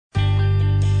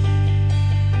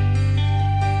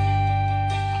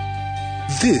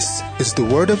This is the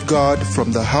Word of God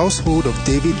from the Household of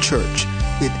David Church.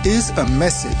 It is a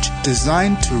message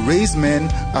designed to raise men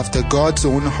after God's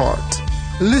own heart.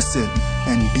 Listen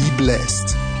and be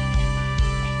blessed.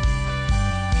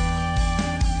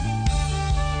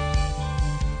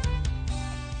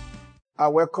 I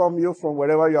welcome you from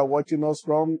wherever you are watching us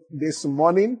from this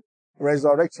morning,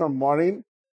 Resurrection morning.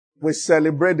 We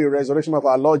celebrate the resurrection of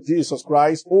our Lord Jesus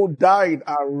Christ, who died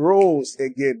and rose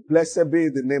again. Blessed be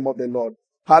the name of the Lord.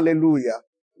 Hallelujah.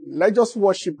 Let's just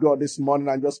worship God this morning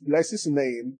and just bless His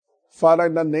name. Father,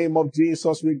 in the name of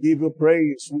Jesus, we give you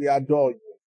praise. We adore you.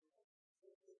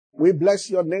 We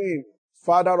bless your name,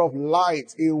 Father of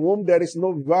light, in whom there is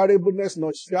no variableness,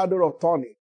 no shadow of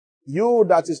turning. You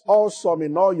that is awesome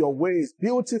in all your ways,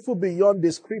 beautiful beyond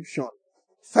description.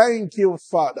 Thank you,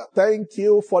 Father. Thank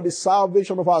you for the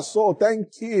salvation of our soul. Thank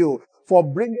you for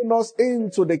bringing us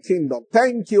into the kingdom.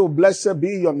 Thank you. Blessed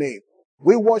be your name.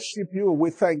 We worship you.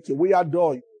 We thank you. We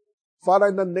adore you. Father,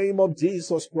 in the name of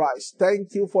Jesus Christ,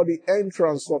 thank you for the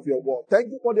entrance of your word.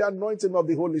 Thank you for the anointing of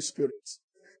the Holy Spirit.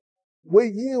 We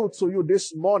yield to you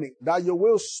this morning that you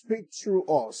will speak through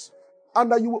us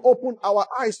and that you will open our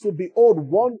eyes to behold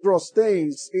wondrous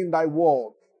things in thy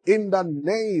word. In the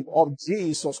name of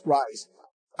Jesus Christ.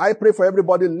 I pray for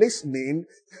everybody listening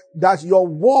that your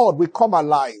word will come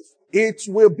alive. It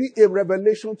will be a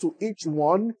revelation to each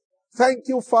one. Thank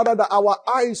you, Father, that our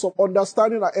eyes of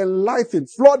understanding are enlightened,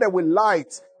 flooded with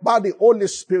light by the Holy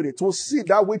Spirit to see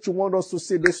that which you want us to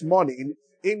see this morning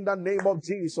in the name of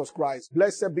Jesus Christ.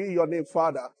 Blessed be your name,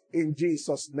 Father, in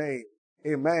Jesus' name.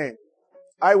 Amen.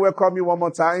 I welcome you one more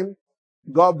time.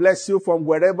 God bless you from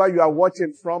wherever you are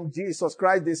watching from. Jesus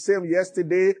Christ, the same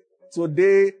yesterday,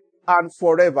 today, and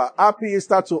forever. Happy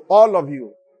Easter to all of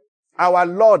you. Our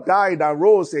Lord died and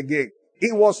rose again.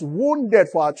 He was wounded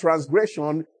for our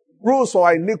transgression, bruised for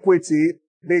our iniquity.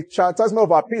 The chastisement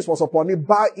of our peace was upon him.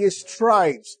 By his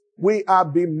stripes, we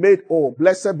have been made whole.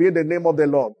 Blessed be the name of the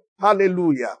Lord.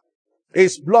 Hallelujah.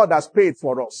 His blood has paid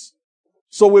for us.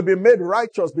 So we've been made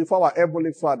righteous before our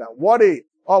Heavenly Father. What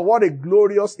a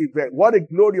glorious event. What a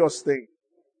glorious thing.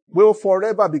 We'll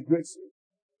forever be grateful.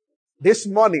 This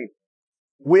morning,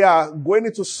 we are going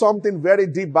into something very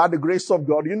deep by the grace of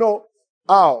God. You know,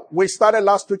 we started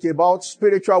last week about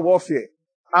spiritual warfare.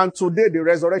 And today, the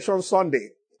Resurrection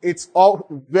Sunday, it's all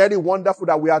very wonderful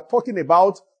that we are talking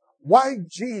about why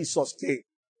Jesus came.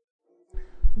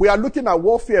 We are looking at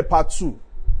warfare part 2.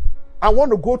 I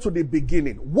want to go to the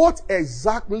beginning. What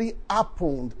exactly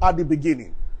happened at the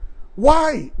beginning?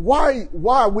 Why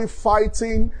are we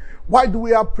fighting? Why do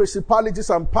we have principalities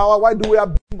and power? Why do we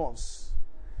have demons?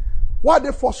 Why are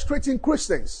they frustrating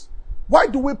Christians? Why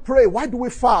do we pray? Why do we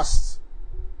fast?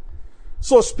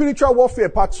 So spiritual warfare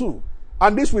part 2.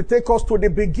 And this will take us to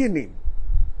the beginning.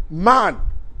 Man,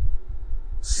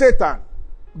 Satan,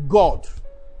 God.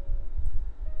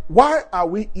 Why are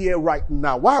we here right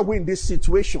now? Why are we in this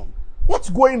situation?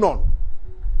 What's going on?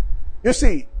 You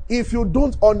see, if you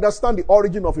don't understand the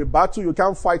origin of a battle, you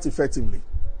can't fight effectively.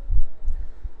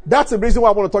 That's the reason why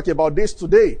I want to talk about this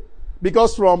today.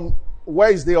 Because from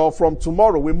Wednesday or from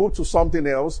tomorrow, we move to something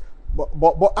else.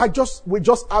 But we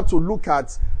just have to look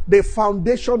at the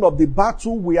foundation of the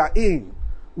battle we are in.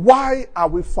 Why are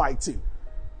we fighting?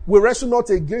 We wrestle not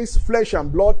against flesh and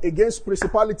blood, against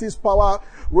principalities, power,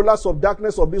 rulers of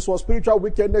darkness of this world, spiritual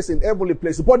wickedness in heavenly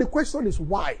places. But the question is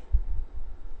why?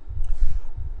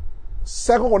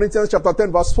 2 Corinthians chapter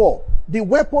 10 verse 4. The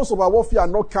weapons of our warfare are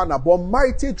not carnal, but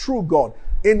mighty through God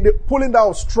in the pulling down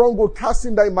of stronghold,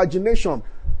 casting down imagination.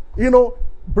 You know,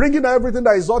 bringing everything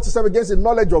that exalts itself against the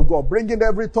knowledge of God, bringing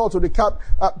every thought to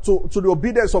the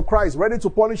obedience of Christ, ready to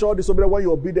punish all disobedience when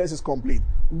your obedience is complete.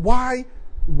 Why?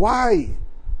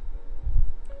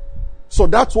 So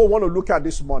that's what I want to look at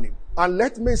this morning. And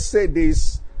let me say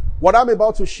this, what I'm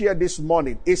about to share this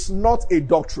morning is not a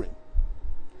doctrine.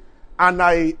 And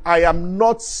I am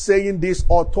not saying this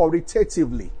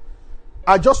authoritatively.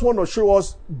 I just want to show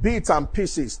us bits and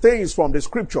pieces, things from the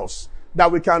scriptures that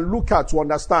we can look at to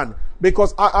understand.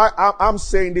 Because I'm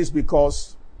saying this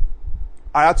because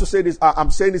I have to say this.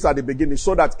 I'm saying this at the beginning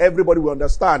so that everybody will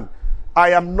understand. I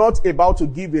am not about to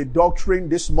give a doctrine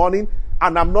this morning,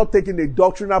 and I'm not taking a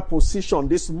doctrinal position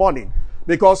this morning,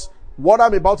 because what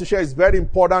I'm about to share is very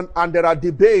important, and there are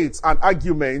debates and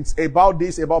arguments about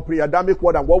this, about pre-Adamic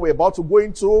world and what we're about to go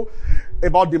into,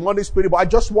 about demonic spirit. But I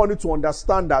just want you to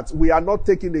understand that we are not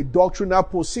taking a doctrinal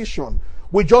position.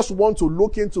 We just want to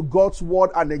look into God's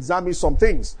word and examine some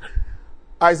things.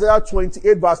 Isaiah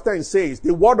 28 verse 10 says,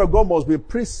 the word of God must be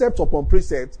precept upon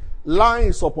precept,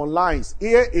 lines upon lines,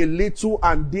 here a little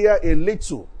and there a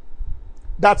little.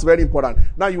 That's very important.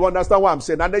 Now you understand what I'm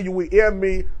saying. And then you will hear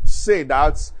me say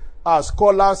that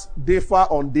scholars differ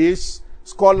on this,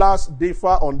 scholars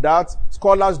differ on that,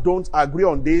 scholars don't agree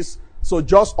on this. So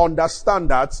just understand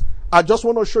that. I just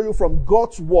want to show you from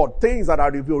God's word things that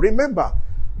are revealed. Remember,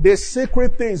 the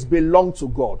sacred things belong to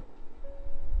God.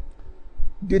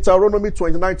 Deuteronomy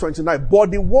 29:29.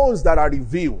 But the ones that are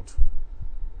revealed.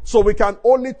 So we can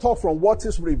only talk from what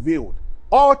is revealed.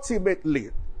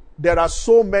 Ultimately, there are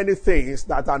so many things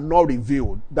that are not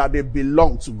revealed that they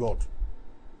belong to God.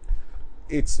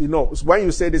 It's, when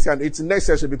you say this, and it's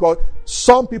necessary because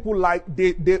some people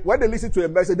when they listen to a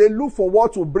message, they look for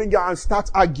what to bring out and start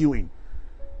arguing.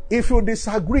 If you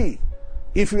disagree,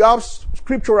 if you have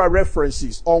scriptural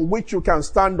references on which you can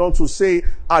stand on to say,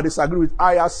 I disagree with,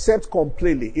 I accept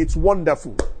completely. It's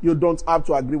wonderful. You don't have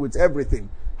to agree with everything.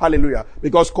 Hallelujah.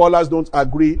 Because scholars don't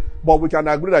agree, but we can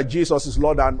agree that Jesus is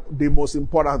Lord and the most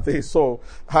important thing. So,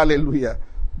 hallelujah.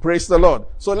 Praise the Lord.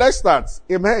 So let's start.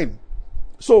 Amen.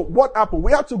 So what happened?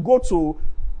 We have to go to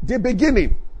the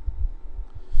beginning.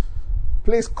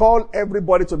 Please call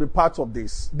everybody to be part of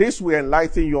this. This will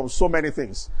enlighten you on so many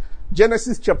things.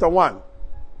 Genesis chapter 1.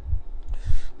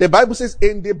 The Bible says,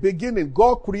 in the beginning,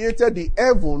 God created the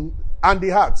heaven and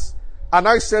the earth. And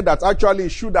I said that actually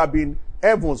it should have been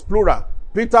heavens, plural.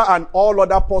 Peter and all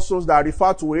other apostles that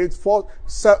refer to it, 2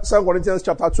 Corinthians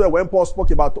chapter 12, when Paul spoke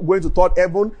about going to third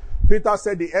heaven, Peter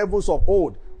said the heavens of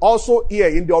old. Also here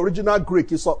in the original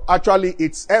Greek,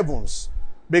 it's heavens.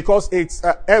 Because it's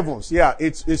heavens. Yeah,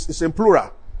 it's in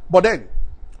plural. But then,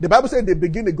 the Bible said in the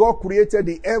beginning, God created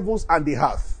the heavens and the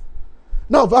earth.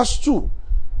 Now, verse 2.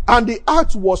 And the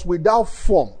earth was without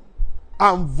form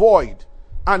and void,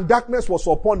 and darkness was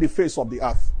upon the face of the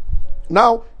earth.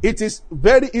 Now, it is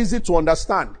very easy to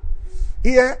understand.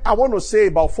 Here, I want to say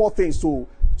about 4 things to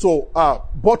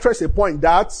buttress a point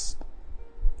that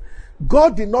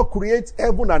God did not create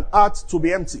heaven and earth to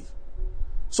be empty.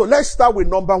 So let's start with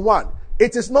number 1.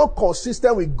 It is not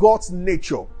consistent with God's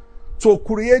nature to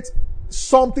create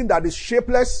something that is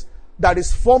shapeless, that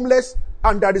is formless,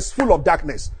 and that is full of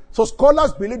darkness. So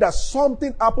scholars believe that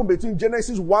something happened between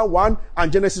Genesis 1:1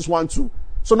 and Genesis 1:2.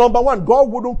 So number 1, God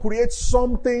wouldn't create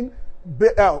something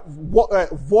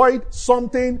void,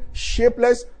 something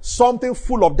shapeless, something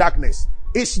full of darkness.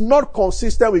 It's not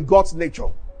consistent with God's nature.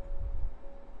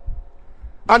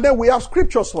 And then we have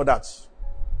scriptures for that.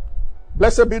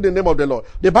 Blessed be the name of the Lord.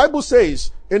 The Bible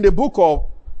says in the book of,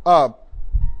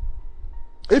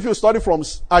 if you study from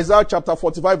Isaiah chapter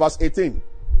 45 verse 18.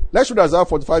 Let's read Isaiah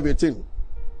 45:18.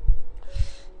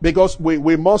 Because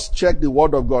we must check the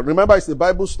word of God. Remember, it's the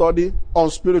Bible study on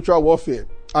spiritual warfare.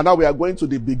 And now we are going to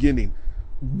the beginning.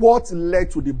 What led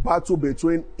to the battle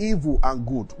between evil and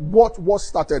good? What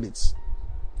started it?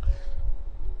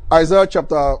 Isaiah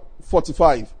chapter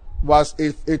 45 verse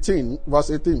 18.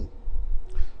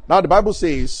 Now the Bible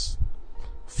says,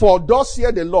 for thus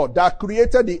saith the Lord that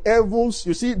created the heavens.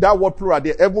 You see that word plural,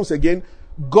 the heavens again.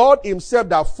 God himself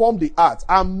that formed the earth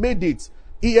and made it.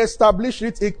 He established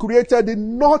it. He created it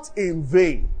not in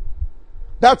vain.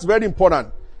 That's very important.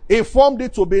 He formed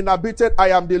it to be inhabited. I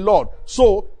am the Lord.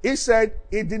 So he said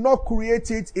he did not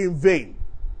create it in vain.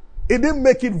 He didn't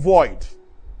make it void.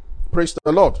 Praise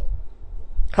the Lord.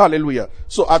 Hallelujah.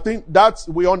 So I think that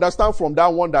we understand from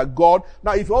that one that God.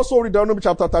 Now if you also read Deuteronomy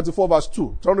chapter 34 verse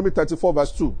 2. Deuteronomy 34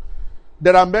 verse 2.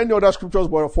 There are many other scriptures,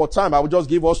 but for time I will just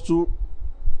give us 2.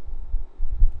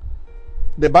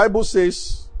 The Bible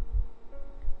says,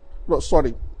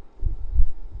 Deuteronomy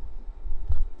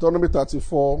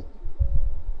 34.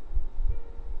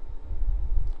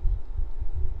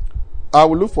 I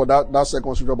will look for that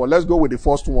second scripture, but let's go with the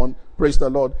first one. Praise the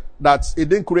Lord. That it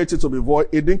didn't create it to be void.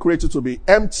 It didn't create it to be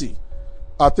empty.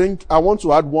 I think I want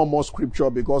to add one more scripture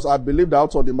because I believe that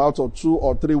out of the mouth of 2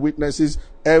 or 3 witnesses,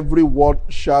 every word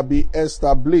shall be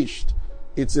established.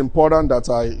 It's important that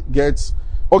I get.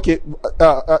 Okay,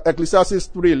 Ecclesiastes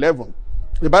 3:11.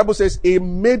 The Bible says, he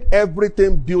made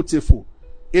everything beautiful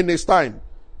in his time.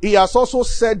 He has also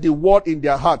said the word in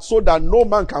their heart so that no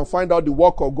man can find out the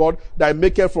work of God that he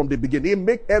maketh from the beginning. He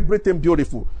made everything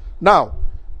beautiful. Now,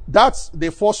 that's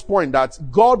the first point, that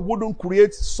God wouldn't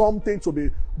create something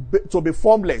to be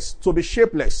formless, to be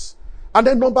shapeless. And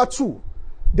then number 2,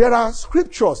 there are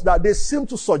scriptures that they seem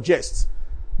to suggest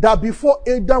that before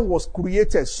Adam was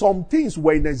created, some things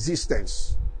were in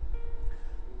existence.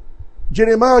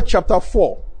 Jeremiah chapter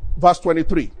 4, verse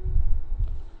 23.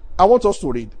 I want us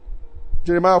to read.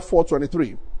 Jeremiah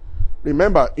 4:23.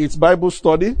 Remember, it's Bible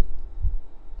study.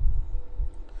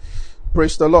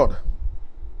 Praise the Lord.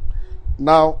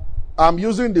 Now, I'm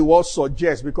using the word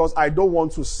suggest because I don't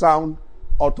want to sound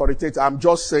authoritative. I'm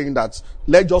just saying that.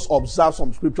 Let's just observe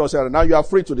some scriptures here. Now you are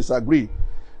free to disagree.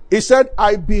 He said,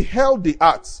 I beheld the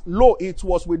earth. Lo, it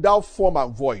was without form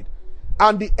and void.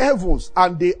 And the heavens,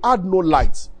 and they had no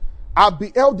light. I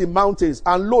beheld the mountains,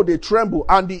 and lo, they trembled,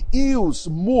 and the hills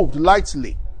moved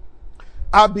lightly.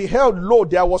 I beheld, lo,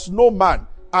 there was no man,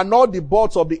 and all the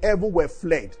birds of the heaven were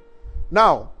fled.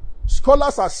 Now,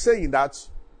 scholars are saying that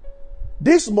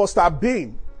this must have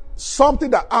been something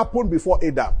that happened before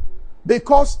Adam.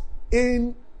 Because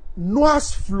in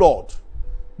Noah's flood,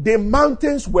 the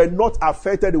mountains were not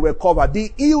affected, they were covered.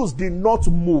 The hills did not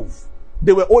move.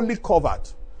 They were only covered.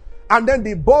 And then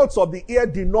the birds of the air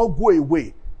did not go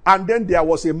away. And then there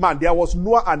was a man, there was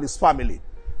Noah and his family.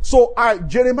 So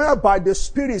Jeremiah by the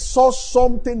Spirit saw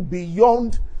something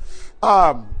beyond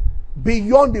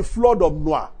the flood of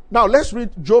Noah. Now let's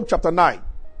read Job chapter 9.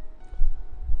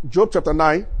 Job chapter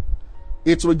 9.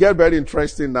 It will get very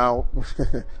interesting now.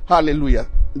 Hallelujah.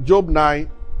 Job 9.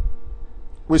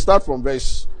 We start from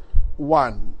verse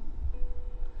 1.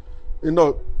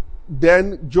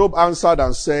 Then Job answered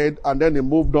and said, and then he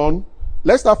moved on.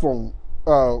 Let's start from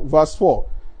verse 4.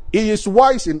 He is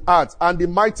wise in heart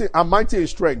and mighty in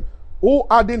strength. Who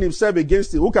hardened himself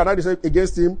against him? Who can harden himself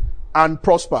against him and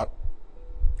prosper?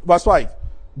 Verse 5.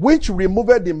 Which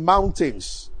removed the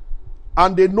mountains,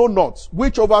 and they know not,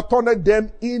 which overturned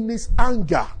them in his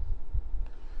anger,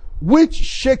 which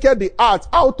shaketh the earth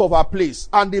out of her place,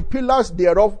 and the pillars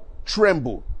thereof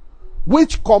tremble,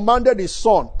 which commanded the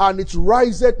sun, and it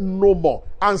riseth no more,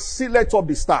 and sealeth up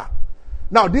the star.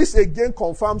 Now this again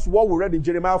confirms what we read in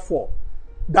Jeremiah 4,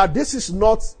 that this is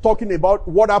not talking about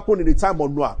what happened in the time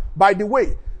of Noah. By the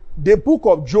way, the book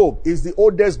of Job is the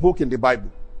oldest book in the Bible.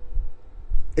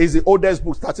 Is the oldest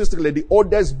book, statistically, the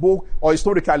oldest book or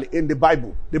historically in the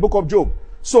Bible, the book of Job.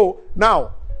 So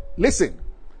now, listen,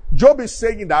 Job is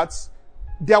saying that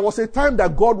there was a time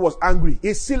that God was angry.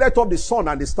 He sealed up the sun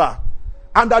and the star,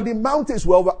 and that the mountains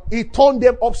were over. He turned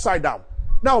them upside down.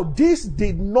 Now, this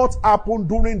did not happen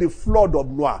during the flood of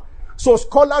Noah. So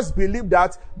scholars believe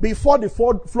that before the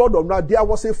flood of Noah, there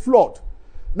was a flood.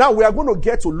 Now we are going to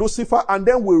get to Lucifer, and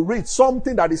then we'll read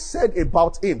something that is said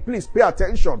about him. Please pay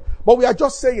attention. But we are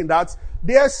just saying that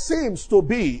there seems to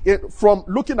be, from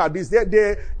looking at this,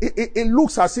 it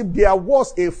looks as if there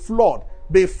was a flood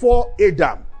before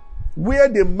Adam, where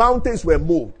the mountains were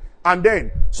moved. And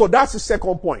then, so that's the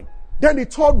second point. Then the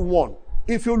third one,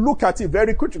 if you look at it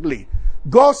very critically,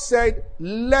 God said,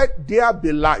 let there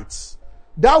be lights.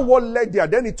 That word let there,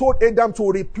 then he told Adam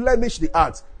to replenish the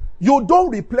earth. You don't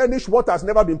replenish what has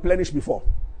never been replenished before.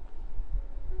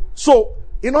 So,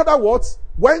 in other words,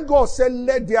 when God said,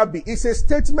 let there be, it's a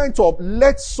statement of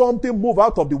let something move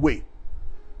out of the way.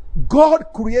 God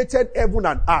created heaven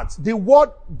and earth. The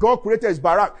word God created is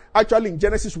barak. Actually, in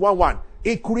Genesis 1:1,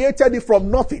 he created it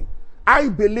from nothing. I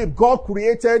believe God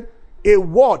created a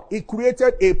word. He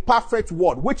created a perfect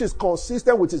word, which is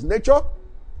consistent with his nature.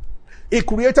 He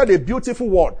created a beautiful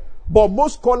word. But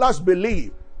most scholars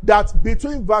believe that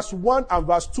between verse 1 and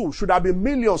verse 2 should have been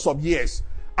millions of years.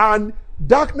 And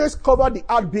darkness covered the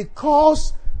earth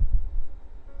because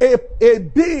a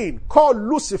being called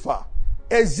Lucifer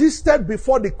existed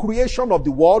before the creation of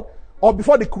the world, or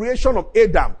before the creation of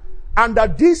Adam. And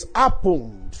that this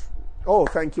happened. Oh,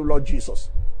 thank you, Lord Jesus.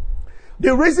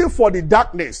 The reason for the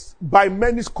darkness by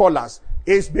many scholars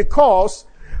is because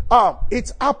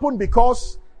it happened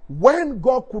because when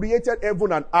God created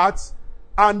heaven and earth,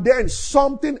 and then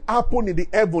something happened in the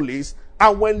heavenlies,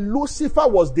 and when Lucifer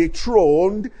was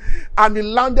dethroned and he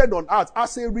landed on earth,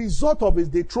 as a result of his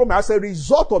dethronement, as a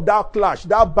result of that clash,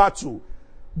 that battle,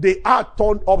 the earth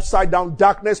turned upside down,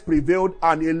 darkness prevailed,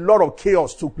 and a lot of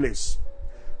chaos took place.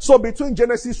 So between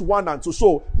Genesis 1 and 2,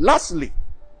 so lastly,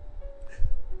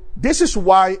 this is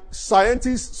why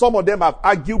scientists, some of them have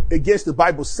argued against the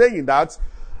Bible, saying that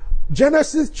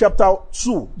Genesis chapter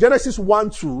 2, Genesis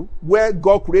 1:2, where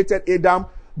God created Adam,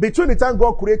 between the time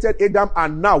God created Adam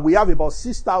and now, we have about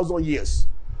 6,000 years.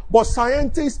 But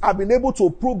scientists have been able to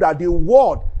prove that the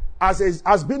world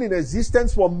has been in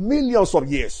existence for millions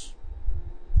of years.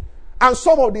 And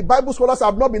some of the Bible scholars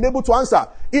have not been able to answer.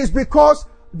 It's because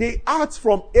the earth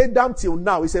from Adam till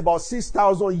now is about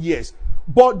 6,000 years.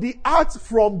 But the earth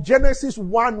from Genesis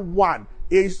 1:1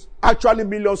 is actually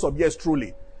millions of years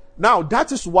truly. Now,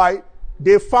 that is why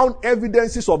they found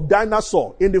evidences of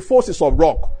dinosaur in the fossils of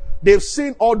rock. They've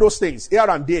seen all those things here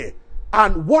and there.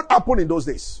 And what happened in those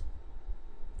days?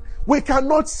 We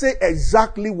cannot say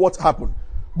exactly what happened.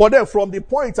 But then from the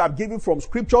point I've given from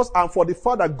scriptures, and for the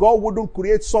fact that God wouldn't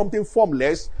create something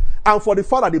formless, and for the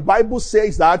fact that the Bible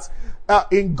says that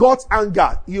in God's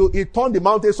anger, he turned the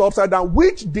mountains upside down,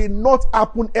 which did not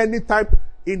happen anytime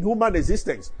in human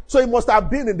existence. So it must have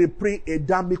been in the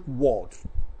pre-Adamic world.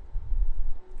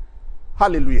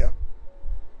 Hallelujah.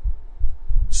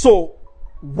 So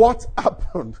what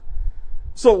happened?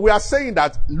 So we are saying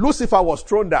that Lucifer was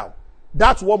thrown down.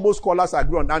 That's what most scholars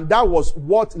agree on. And that was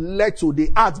what led to the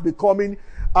earth becoming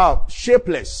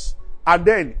shapeless. And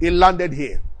then it landed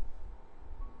here.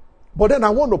 But then I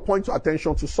want to point your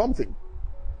attention to something.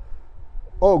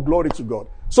 Oh, glory to God.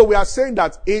 So we are saying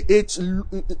that it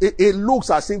looks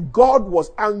as if God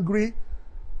was angry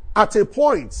at a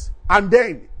point, and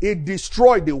then it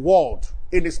destroyed the world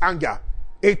in his anger.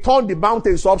 It turned the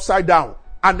mountains upside down,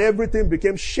 and everything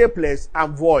became shapeless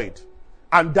and void.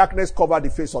 And darkness covered the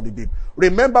face of the deep.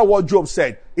 Remember what Job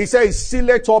said. He said, he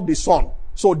sealed up the sun,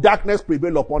 so darkness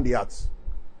prevailed upon the earth.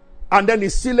 And then he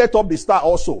sealed up the star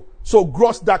also, so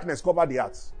gross darkness covered the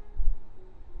earth.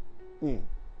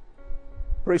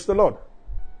 Praise the Lord.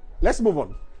 Let's move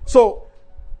on. So,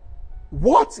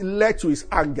 what led to his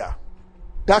anger?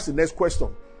 That's the next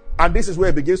question. And this is where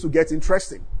it begins to get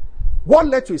interesting. What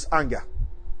led to his anger?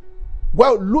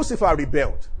 Well, Lucifer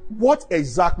rebelled. What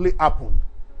exactly happened?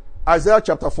 Isaiah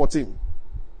chapter 14.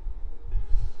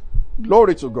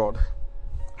 Glory to God.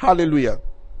 Hallelujah.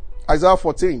 Isaiah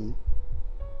 14.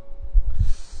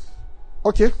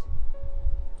 Okay.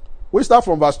 We start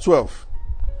from verse 12.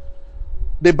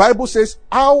 The Bible says,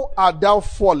 how art thou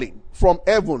fallen from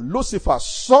heaven, Lucifer,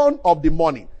 son of the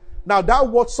morning. Now that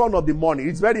word son of the morning,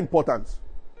 it's very important.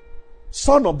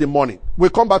 Son of the morning.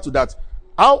 We'll come back to that.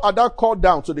 How art thou called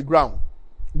down to the ground,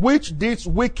 which didst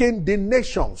weaken the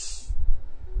nations?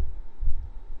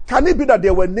 Can it be that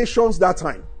there were nations that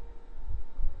time?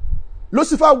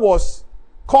 Lucifer was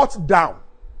cut down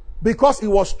because he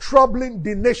was troubling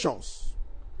the nations.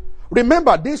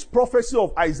 Remember, this prophecy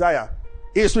of Isaiah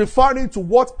is referring to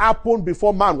what happened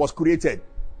before man was created.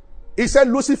 He said,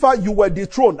 Lucifer, you were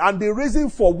dethroned. And the reason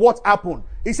for what happened,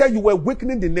 he said you were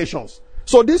weakening the nations.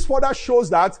 So this further shows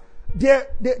that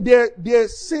there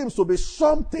seems to be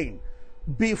something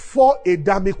before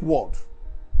Adamic world.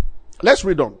 Let's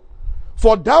read on.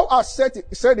 For thou hast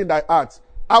said in thy heart,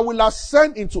 I will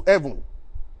ascend into heaven.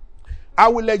 I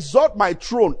will exalt my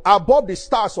throne above the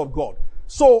stars of God.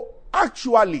 So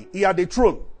actually, he had a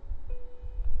throne.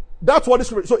 That's what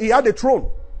this. So he had a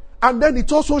throne. And then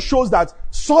it also shows that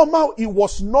somehow he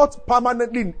was not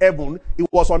permanently in heaven, he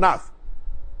was on earth.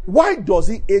 Why does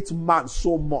he hate man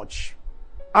so much?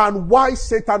 And why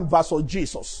Satan versus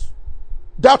Jesus?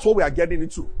 That's what we are getting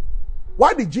into.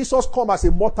 Why did Jesus come as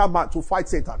a mortal man to fight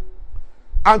Satan?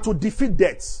 And to defeat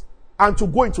death? And to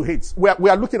go into hate? We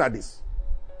are looking at this.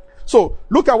 So,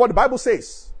 look at what the Bible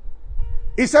says.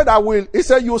 He said,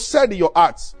 you said in your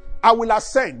hearts, I will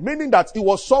ascend, meaning that it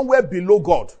was somewhere below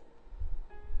God.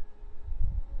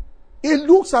 It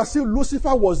looks as if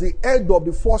Lucifer was the head of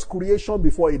the first creation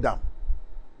before Adam.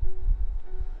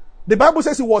 The Bible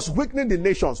says he was weakening the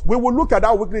nations. We will look at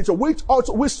that weakening,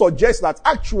 which suggests that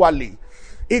actually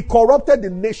he corrupted the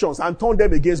nations and turned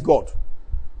them against God.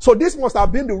 So this must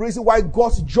have been the reason why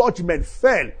God's judgment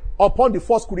fell upon the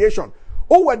first creation.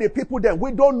 Who were the people then?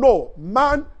 We don't know.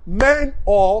 Men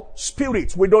or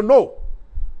spirits. We don't know.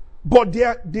 But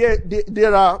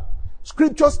there are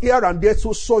scriptures here and there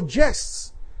to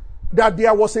suggest that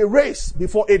there was a race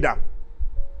before Adam.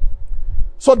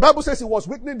 So the Bible says he was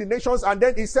weakening the nations, and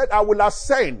then he said, I will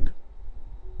ascend.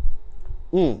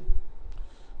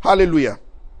 Hallelujah.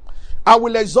 I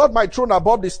will exalt my throne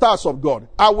above the stars of God.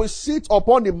 I will sit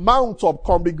upon the mount of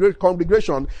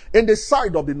congregation in the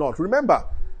side of the north. Remember,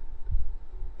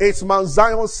 it's Mount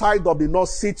Zion, side of the north,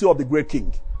 city of the great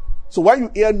king. So when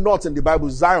you hear north in the Bible,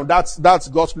 Zion, that's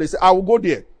God's place. I will go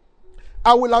there.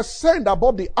 I will ascend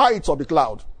above the heights of the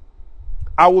cloud.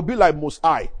 I will be like Most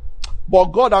High. But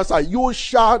God answered, you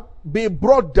shall be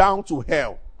brought down to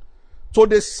hell, to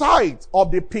the side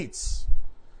of the pits.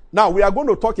 Now, we are going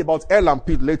to talk about hell and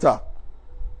pit later.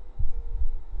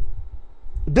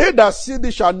 They that see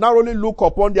thee shall narrowly look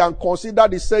upon thee and consider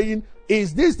the saying,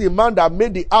 is this the man that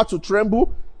made the earth to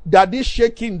tremble, that did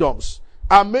shake kingdoms,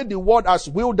 and made the world as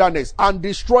wilderness, and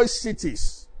destroy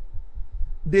cities?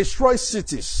 Destroy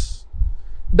cities.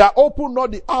 That opened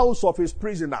not the house of his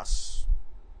prisoners.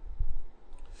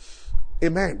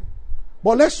 Amen.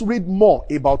 But let's read more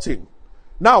about him.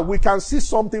 Now, we can see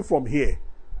something from here.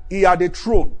 He had a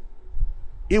throne.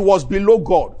 He was below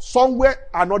God. Somewhere,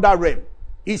 another realm.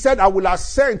 He said, I will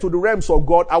ascend to the realms of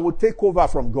God. I will take over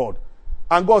from God.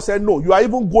 And God said, no, you are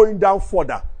even going down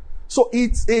further. So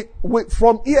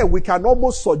from here, we can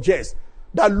almost suggest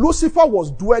that Lucifer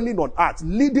was dwelling on earth,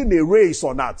 leading a race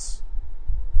on earth.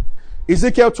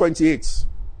 Ezekiel 28.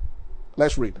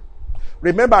 Let's read.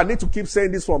 Remember, I need to keep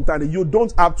saying this from time. You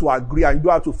don't have to agree and you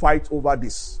don't have to fight over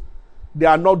this. They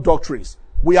are not doctrines.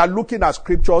 We are looking at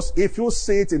scriptures. If you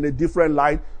see it in a different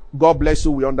light, God bless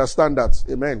you. We understand that.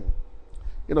 Amen.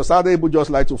 Some people just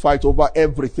like to fight over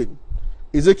everything.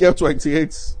 Ezekiel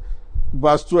 28,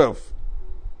 verse 12.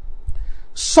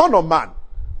 Son of man,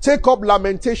 take up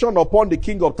lamentation upon the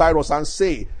king of Tyrus and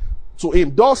say to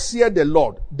him, thus saith the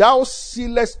Lord, thou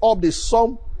sealest up the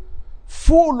sum,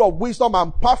 full of wisdom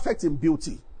and perfect in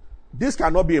beauty. This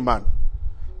cannot be a man.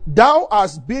 Thou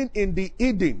hast been in the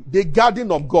Eden, the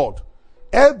garden of God,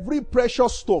 every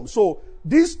precious stone. So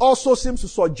this also seems to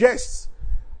suggest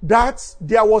that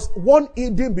there was one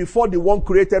Eden before the one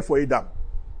created for Adam.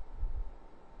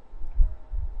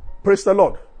 Praise the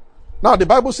Lord. Now the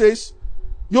Bible says,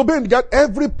 you've been get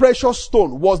every precious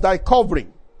stone was thy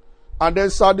covering. And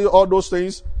then sadly all those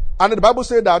things. And then the Bible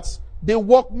says that the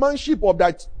workmanship of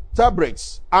thy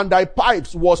tabrets and thy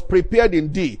pipes was prepared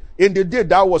in thee, in the day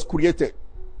thou was created.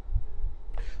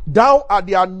 Thou art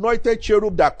the anointed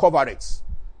cherub that covereth.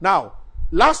 Now,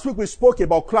 last week we spoke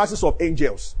about classes of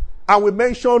angels. And we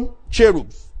mentioned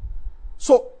cherubs.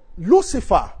 So,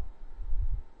 Lucifer,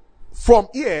 from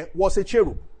here, was a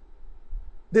cherub.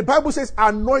 The Bible says,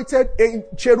 anointed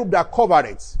cherub that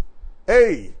covereth.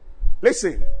 Hey,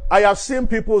 listen, I have seen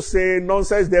people say,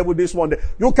 nonsense devil, this one.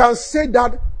 You can say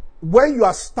that when you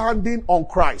are standing on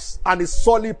Christ and his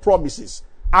solid promises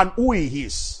and who he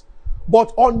is.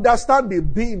 But understand the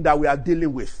being that we are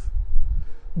dealing with.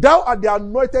 Thou art the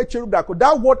anointed cherub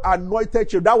that word anointed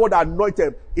cherub, that word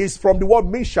anointed is from the word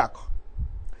mishak.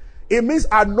 It means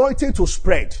anointing to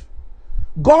spread.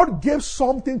 God gave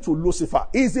something to Lucifer.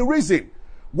 Is the reason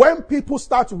when people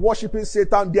start worshiping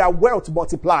Satan, their wealth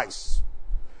multiplies.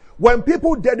 When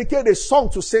people dedicate a song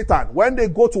to Satan, when they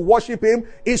go to worship him,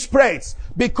 it spreads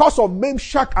because of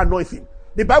mishak anointing.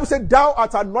 The Bible said, thou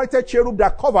art anointed cherub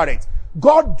that covereth.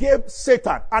 God gave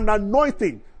Satan an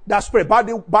anointing that spread. By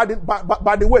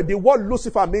the way, the word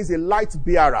Lucifer means a light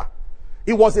bearer.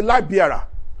 It was a light bearer.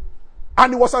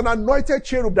 And it was an anointed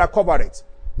cherub that covered it.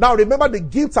 Now remember, the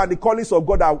gifts and the callings of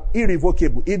God are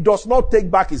irrevocable. He does not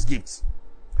take back his gifts.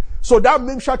 So that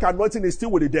mimshak anointing is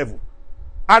still with the devil.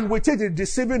 And with it, it's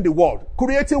deceiving the world.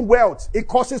 Creating wealth. It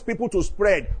causes people to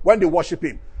spread when they worship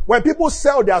him. When people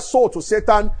sell their soul to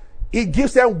Satan, it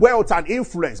gives them wealth and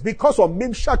influence because of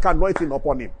mimshak anointing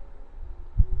upon him.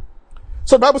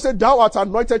 So the Bible said, thou art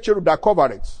anointed cherub that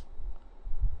covereth.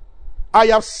 I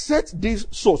have set this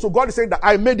so. So God is saying that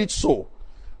I made it so.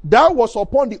 Thou was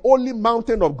upon the holy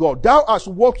mountain of God. Thou hast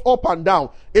walked up and down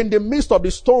in the midst of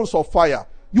the stones of fire.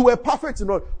 You were perfect in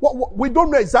all. We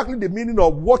don't know exactly the meaning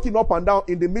of walking up and down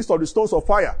in the midst of the stones of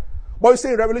fire. But you see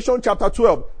in Revelation chapter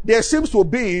 12, there seems to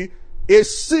be a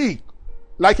sea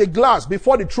like a glass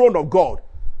before the throne of God.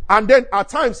 And then at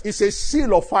times it's a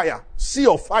seal of fire. Sea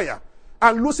of fire.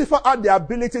 And Lucifer had the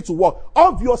ability to walk.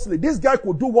 Obviously, this guy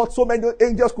could do what so many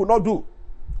angels could not do.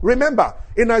 Remember,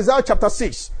 in Isaiah chapter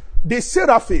 6, the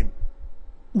seraphim,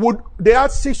 they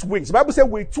had 6 wings. The Bible said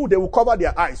with 2 they will cover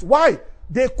their eyes. Why?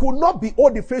 They could not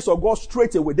behold the face of God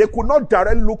straight away. They could not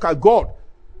directly look at God.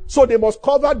 So they must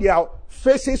cover their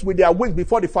faces with their wings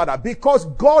before the Father. Because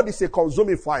God is a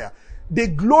consuming fire. The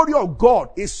glory of God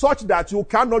is such that you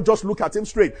cannot just look at him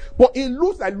straight. But it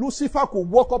looks like Lucifer could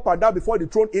walk up and down before the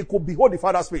throne. He could behold the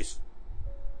Father's face.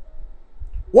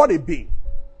 What a being.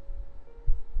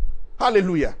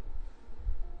 Hallelujah.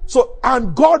 So,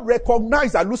 and God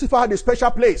recognized that Lucifer had a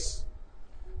special place.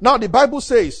 Now the Bible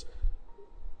says,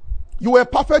 you were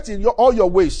perfect in all your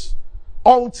ways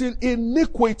until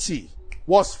iniquity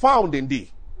was found in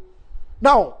thee.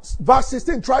 Now, verse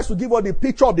 16 tries to give us the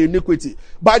picture of the iniquity.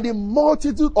 By the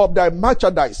multitude of thy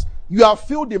merchandise, you have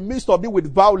filled the midst of thee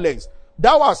with violence.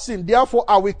 Thou hast sinned, therefore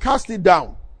I will cast it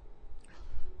down.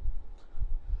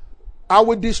 I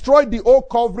will destroy the old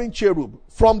covering cherub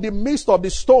from the midst of the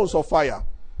stones of fire.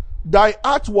 Thy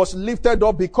heart was lifted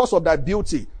up because of thy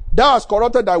beauty. Thou hast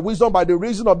corrupted thy wisdom by the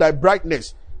reason of thy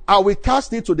brightness. I will cast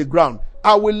thee to the ground.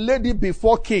 I will lay thee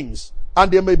before kings,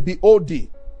 and they may behold thee.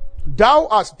 Thou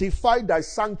hast defied thy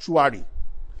sanctuary,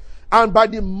 and by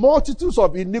the multitudes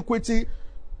of iniquity,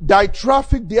 thy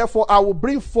traffic, therefore, I will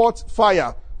bring forth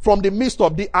fire from the midst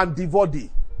of thee and devour thee.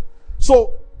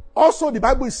 So, also the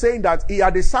Bible is saying that he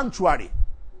had a sanctuary.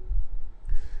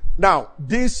 Now,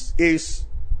 this is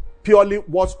purely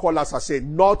what scholars are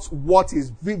saying, not what is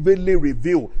vividly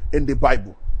revealed in the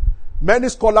Bible. Many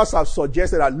scholars have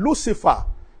suggested that Lucifer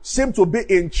seemed to be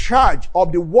in charge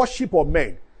of the worship of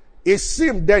men. It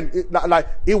seemed then like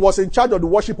he was in charge of the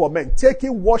worship of men,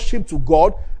 taking worship to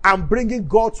God and bringing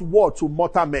God's word to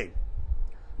mortal men.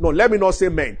 No, let me not say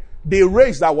men. The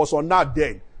race that was on earth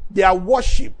then, their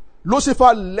worship.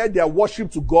 Lucifer led their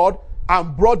worship to God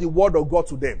and brought the word of God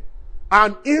to them.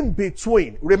 And in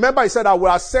between, remember he said, I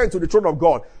will ascend to the throne of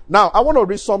God. Now, I want to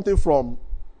read something from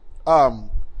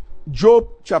Job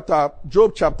chapter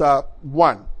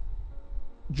 1.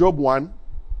 Job 1.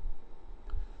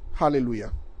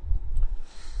 Hallelujah.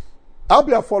 I hope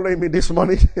you are following me this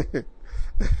morning.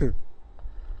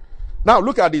 Now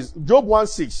look at this. Job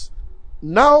 1:6.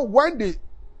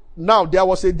 Now there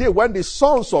was a day when the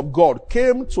sons of God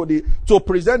came to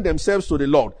present themselves to the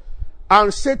Lord,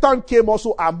 and Satan came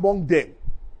also among them.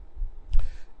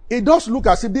 It does look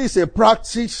as if this is a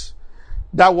practice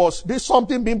this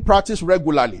something being practiced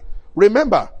regularly.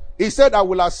 Remember, he said, I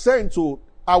will ascend to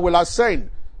the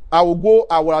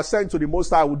Most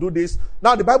High, I will do this.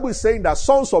 Now the Bible is saying that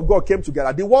sons of God came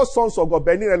together. The word sons of God,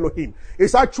 Benin Elohim,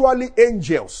 is actually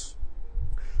angels.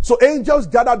 So angels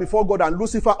gathered before God, and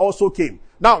Lucifer also came.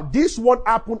 Now this one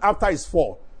happened after his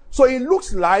fall. So it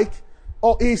looks like,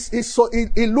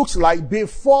 it looks like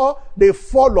before the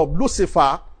fall of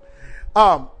Lucifer,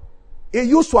 he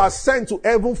used to ascend to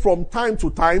heaven from time to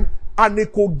time, and he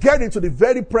could get into the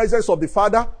very presence of the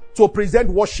Father to present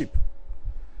worship.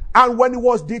 And when he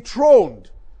was dethroned,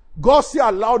 God still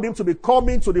allowed him to be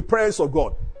coming to the presence of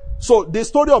God. So the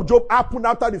story of Job happened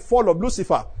after the fall of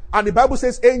Lucifer. And the Bible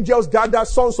says angels gathered,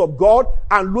 sons of God,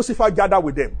 and Lucifer gathered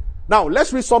with them. Now,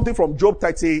 let's read something from Job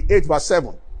 38 verse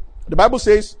 7. The Bible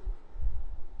says,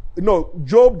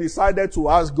 Job decided to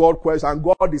ask God questions, and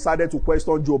God decided to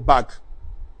question Job back.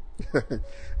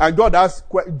 And God asked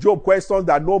Job questions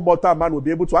that no mortal man will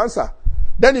be able to answer.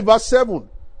 Then in verse 7,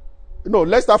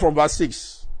 let's start from verse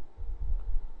 6.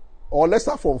 Or let's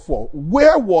start from 4.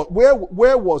 Where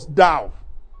was thou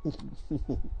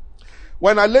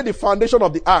when I laid the foundation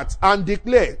of the earth, and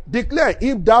declare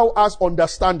if thou hast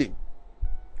understanding?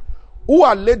 Who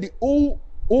had laid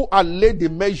the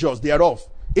measures thereof?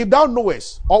 If thou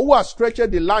knowest, or who has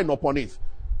stretched the line upon it?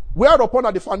 Whereupon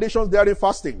are the foundations therein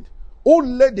fastened? Who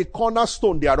laid the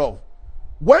cornerstone thereof?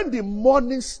 When the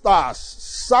morning stars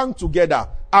sang together,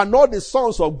 and all the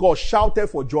sons of God shouted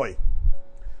for joy.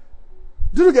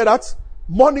 Did you get that?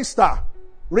 Morning star.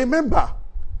 Remember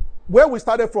where we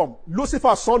started from.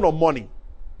 Lucifer, son of morning.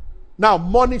 Now,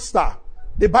 morning star.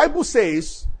 The Bible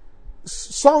says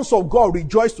sons of God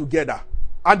rejoiced together.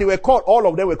 And all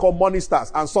of them were called morning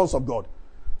stars and sons of God.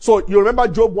 So you remember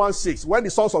Job 1:6, when the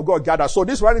sons of God gathered. So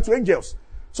this ran into angels.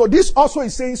 So this also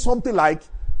is saying something like,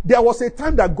 there was a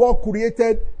time that God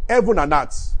created heaven and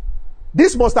earth.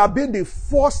 This must have been the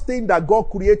first thing that God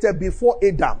created before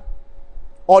Adam,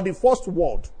 or the first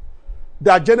world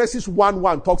that Genesis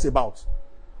 1:1 talks about.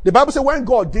 The Bible says when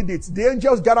God did it, the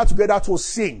angels gathered together to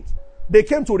sing. They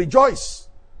came to rejoice.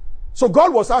 So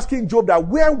God was asking Job that,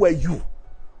 where were you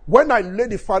when I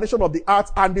laid the foundation of the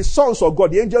earth, and the sons of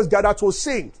God, the angels gathered to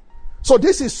sing? So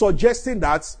this is suggesting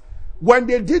that when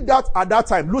they did that at that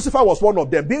time, Lucifer was one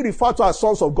of them, being referred to as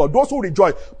sons of God, those who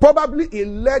rejoice. Probably he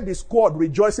led the squad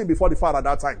rejoicing before the Father at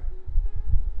that time.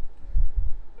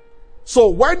 So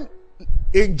when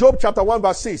in Job chapter 1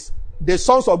 verse 6, the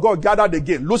sons of God gathered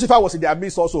again, Lucifer was in their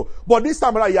midst also. But this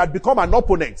time around, he had become an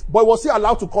opponent, but was still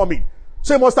allowed to come in.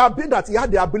 So it must have been that he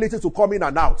had the ability to come in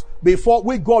and out before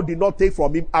God did not take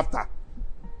from him after.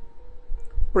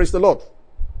 Praise the Lord.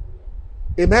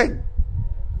 Amen.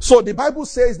 So the Bible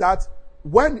says that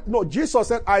Jesus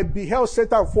said, I beheld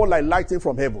Satan fall like lightning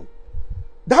from heaven.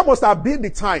 That must have been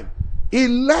the time he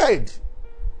led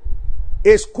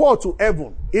a squad to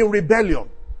heaven in rebellion.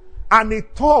 And he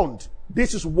turned,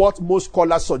 this is what most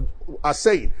scholars are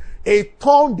saying, he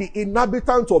turned the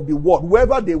inhabitants of the world,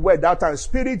 whoever they were that time,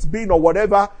 spirits, being or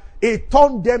whatever, he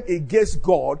turned them against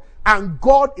God, and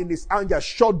God in his anger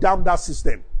shut down that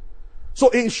system. So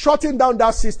in shutting down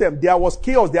that system, there was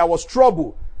chaos, there was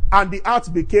trouble, and the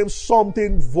earth became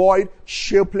something void,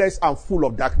 shapeless, and full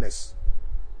of darkness.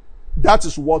 That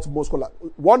is what most scholars,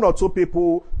 one or two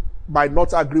people might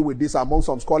not agree with this among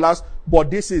some scholars, but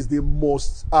this is the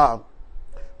most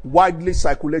widely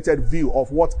circulated view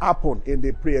of what happened in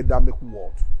the pre-Adamic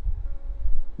world.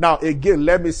 Now, again,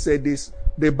 let me say this.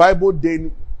 The Bible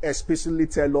didn't explicitly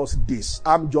tell us this.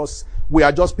 We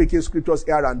are just picking scriptures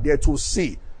here and there to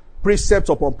see. Precept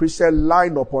upon precept,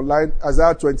 line upon line.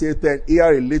 Isaiah 28:10,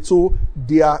 here a little,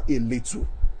 there a little.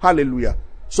 Hallelujah.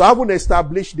 So having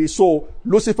established this, so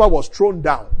Lucifer was thrown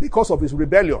down because of his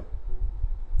rebellion.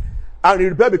 And he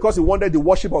rebelled because he wanted the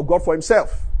worship of God for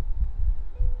himself.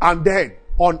 And then,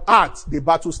 on earth, the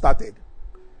battle started.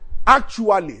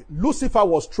 Actually, Lucifer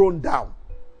was thrown down.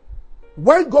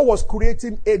 When God was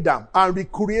creating Adam and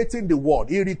recreating the world,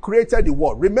 he recreated the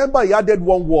world. Remember, he added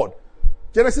one word.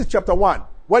 Genesis chapter 1.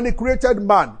 When he created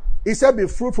man, He said, be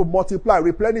fruitful, multiply,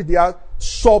 replenish the earth,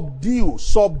 subdue,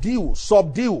 subdue,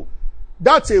 subdue.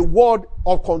 That's a word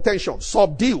of contention.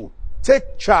 Subdue.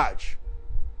 Take charge.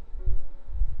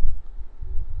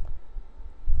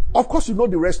 Of course, you know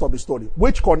the rest of the story,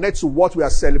 which connects to what we are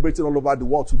celebrating all over the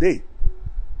world today.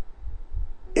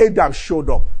 Adam showed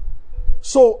up.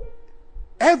 So,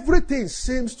 everything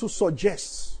seems to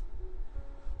suggest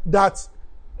that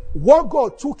what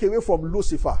God took away from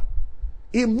Lucifer,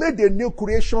 he made a new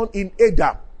creation in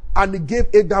Adam, and he gave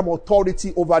Adam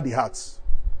authority over the hearts.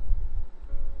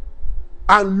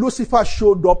 And Lucifer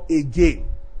showed up again.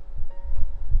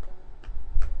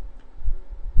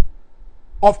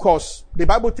 Of course, the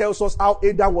Bible tells us how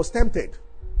Adam was tempted.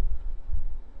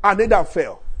 And Adam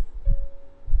fell.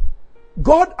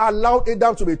 God allowed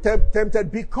Adam to be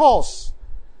tempted because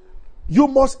you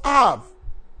must have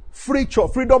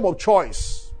freedom of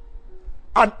choice.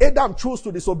 And Adam chose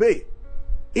to disobey.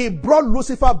 He brought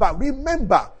Lucifer back.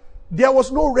 Remember, there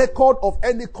was no record of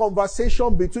any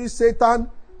conversation between Satan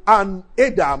and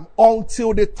Adam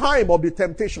until the time of the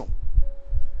temptation.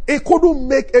 He couldn't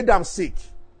make Adam sick.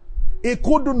 He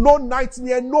couldn't, no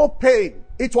nightmare, no pain.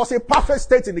 It was a perfect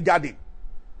state in the garden.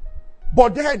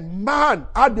 But then man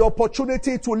had the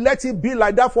opportunity to let it be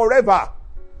like that forever.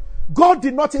 God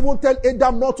did not even tell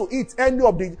Adam not to eat any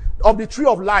of the tree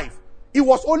of life. He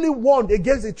was only warned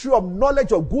against the tree of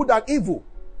knowledge of good and evil.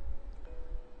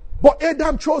 But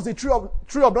Adam chose the tree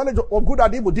of knowledge of good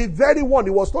and evil, the very one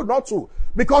he was told not to,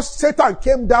 because Satan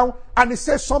came down and he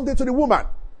said something to the woman.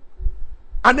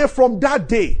 And then from that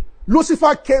day,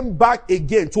 Lucifer came back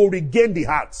again to regain the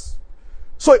hearts.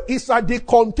 So it's like the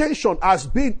contention has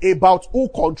been about who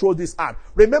controls this earth.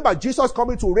 Remember, Jesus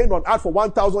coming to reign on earth for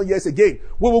 1,000 years again.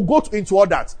 We will go into all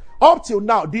that. Up till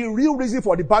now, the real reason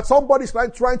for the battle, somebody's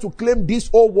trying to claim this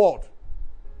whole world.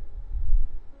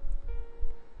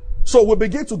 So we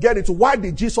begin to get into why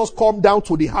did Jesus come down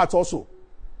to the heart also.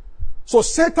 So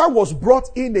Satan was brought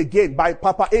in again by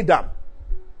Papa Adam.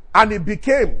 And he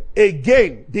became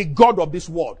again the God of this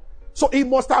world. So he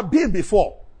must have been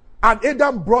before. And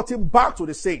Adam brought him back to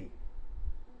the scene.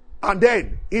 And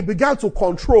then he began to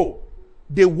control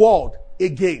the world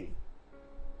again.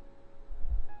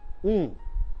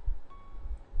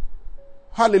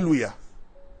 Hallelujah.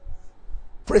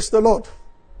 Praise the Lord.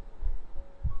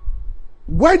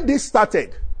 When this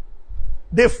started,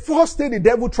 the first thing the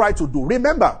devil tried to do,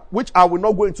 remember, which I will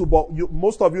not go into, but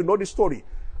most of you know the story.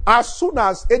 As soon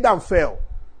as Adam fell,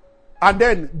 and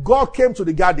then God came to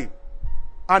the garden,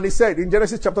 and he said in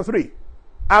Genesis chapter 3,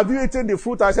 have you eaten the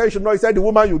fruit I said you should not? He said, the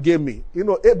woman you gave me. You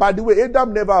know, by the way,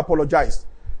 Adam never apologized.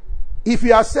 If he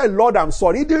had said, Lord, I'm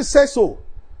sorry, he didn't say so.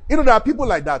 You know, there are people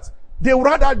like that. They would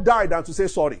rather die than to say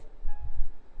sorry.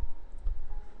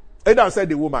 Adam said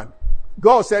the woman.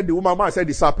 God said the woman, man said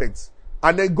the serpent.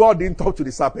 And then God didn't talk to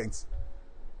the serpent.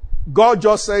 God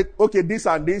just said, okay, this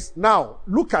and this. Now,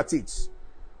 look at it.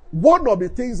 One of the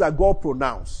things that God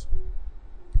pronounced,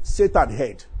 Satan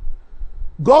heard.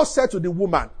 God said to the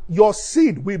woman, your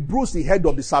seed will bruise the head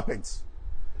of the serpent.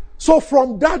 So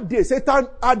from that day, Satan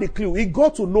had a clue. He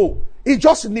got to know. He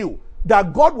just knew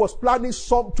that God was planning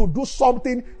to do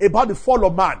something about the fall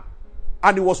of man.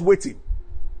 And he was waiting.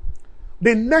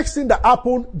 The next thing that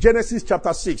happened, Genesis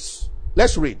chapter 6.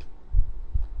 Let's read.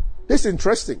 This is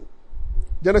interesting.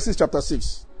 Genesis chapter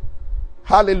 6.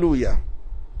 Hallelujah.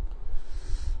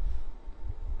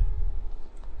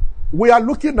 We are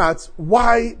looking at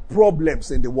why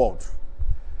problems in the world.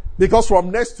 Because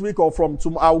from next week or from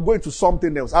tomorrow, I'll go into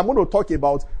something else. I'm going to talk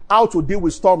about how to deal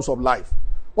with storms of life.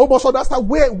 We must understand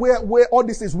where all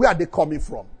this is, where are they coming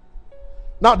from?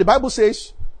 Now, the Bible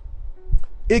says,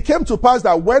 it came to pass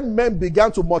that when men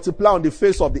began to multiply on the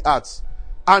face of the earth,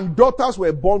 and daughters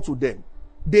were born to them,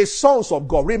 the sons of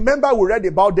God. Remember, we read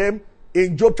about them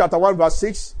in Job chapter 1 verse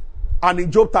 6 and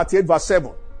in Job 38 verse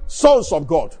 7. Sons of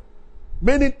God.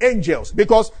 Meaning angels.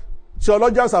 Because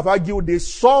theologians have argued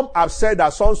this. Some have said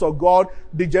that sons of God,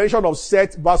 the generation of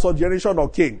Seth versus generation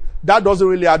of Cain. That doesn't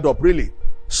really add up, really.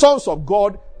 Sons of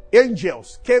God,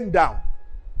 angels, came down.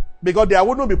 Because there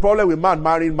wouldn't be problem with man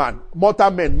marrying man. Mortal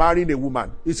men marrying a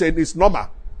woman. It's normal.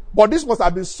 But this must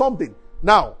have been something.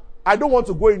 Now, I don't want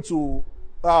to go into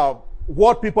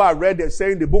what people have read and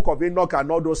saying the book of Enoch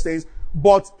and all those things.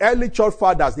 But early church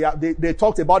fathers, they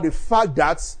talked about the fact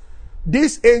that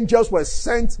these angels were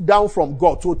sent down from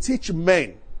God to teach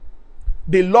men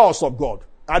the laws of God.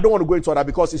 I don't want to go into that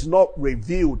because it's not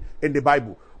revealed in the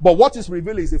Bible. But what is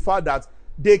revealed is the fact that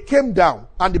they came down,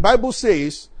 and the Bible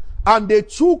says, and they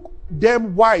took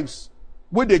them wives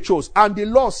which they chose. And the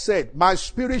Lord said, my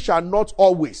spirit shall not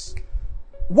always.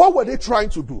 What were they trying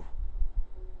to do?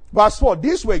 Verse 4,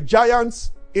 these were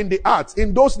giants in the earth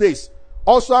in those days.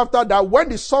 Also after that, when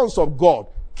the sons of God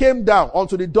came down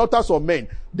unto the daughters of men,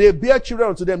 they bare children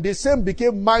unto them. The same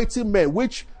became mighty men,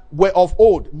 which were of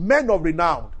old, men of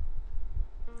renown.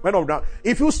 Men of renown.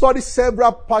 If you study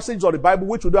several passages of the Bible,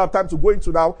 which we don't have time to go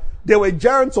into now, there were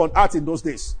giants on earth in those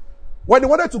days. When they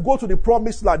wanted to go to the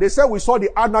promised land, they said we saw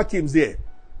the Anakims there.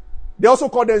 They also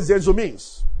called them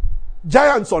Zenzumins.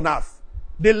 Giants on earth.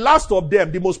 The last of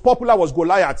them, the most popular, was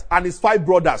Goliath and his 5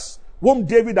 brothers, whom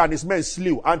David and his men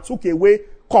slew and took away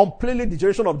completely the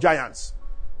generation of giants.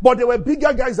 But there were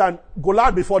bigger guys than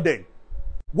Goliath before then.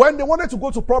 When they wanted to go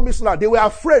to promised land, they were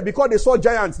afraid because they saw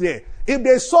giants there. If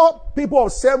they saw people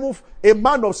of 7 feet,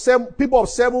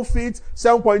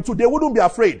 7.2, they wouldn't be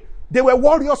afraid. They were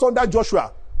warriors under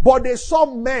Joshua. But they saw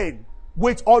men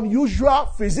with unusual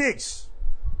physiques.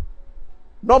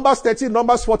 Numbers 13,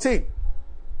 Numbers 14.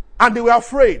 And they were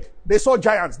afraid. They saw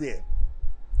giants there.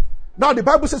 Now the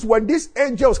Bible says when these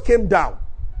angels came down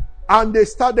and they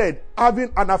started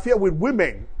having an affair with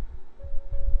women,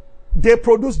 they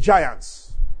produced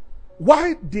giants.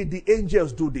 Why did the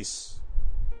angels do this?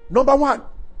 Number one,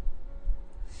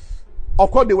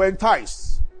 of course they were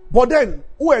enticed. But then,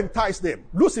 who enticed them?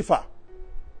 Lucifer.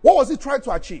 What was he trying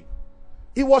to achieve?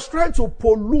 He was trying to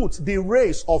pollute the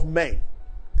race of men.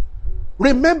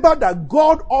 Remember that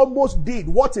God almost did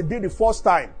what he did the first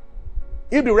time.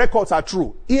 If the records are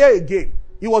true, here again,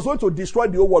 he was going to destroy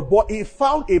the whole world, but he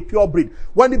found a pure breed.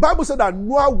 When the Bible said that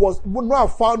Noah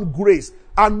found grace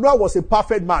and Noah was a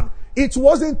perfect man, it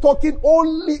wasn't talking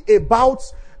only about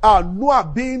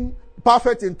Noah being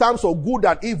perfect in terms of good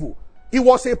and evil. He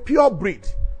was a pure breed.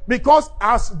 Because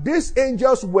as these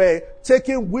angels were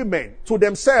taking women to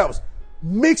themselves,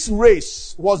 mixed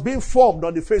race was being formed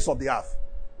on the face of the earth.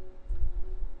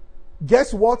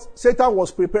 Guess what? Satan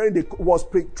was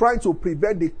trying to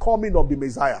prevent the coming of the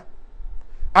Messiah.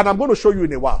 And I'm going to show you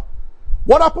in a while.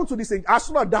 What happened to this thing? As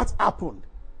soon as that happened,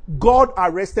 God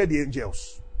arrested the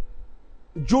angels.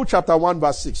 Jude chapter 1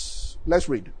 verse 6. Let's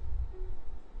read.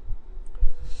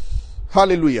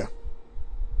 Hallelujah.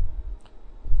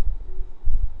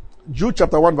 Jude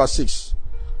chapter 1 verse 6.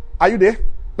 Are you there?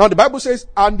 Now the Bible says,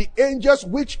 and the angels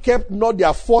which kept not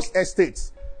their first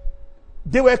estates,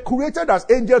 they were created as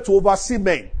angels to oversee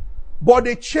men, but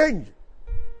they changed.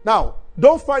 Now,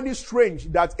 don't find it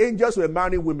strange that angels were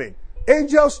marrying women.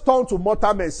 Angels turned to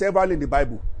mortal men several in the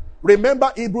Bible.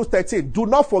 Remember Hebrews 13. Do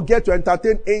not forget to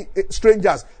entertain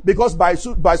strangers, because by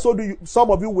so do some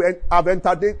of you will have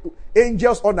entertained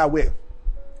angels unaware.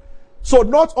 So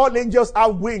not all angels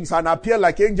have wings and appear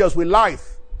like angels with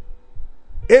life.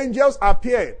 Angels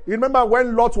appear. You remember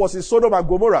when Lot was in Sodom and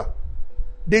Gomorrah?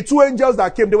 The 2 angels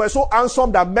that came, they were so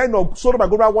handsome that men of Sodom and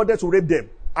Gomorrah wanted to rape them.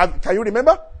 Can you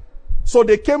remember? So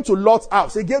they came to Lot's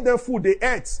house. He gave them food, they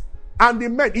ate. And the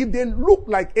men, if they look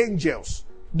like angels,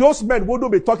 those men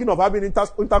wouldn't be talking of having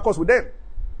intercourse with them.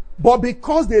 But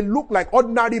because they look like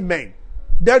ordinary men,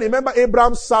 then remember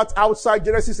Abraham sat outside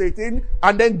Genesis 18,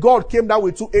 and then God came down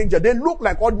with 2 angels. They look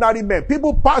like ordinary men.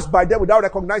 People passed by them without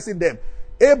recognizing them.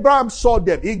 Abraham saw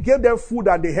them. He gave them food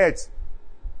and they ate.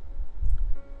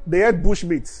 They ate bush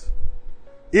meat.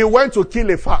 He went to kill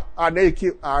a fat, and they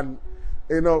killed, and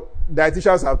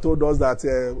dietitians have told us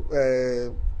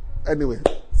that anyway,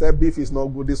 say beef is not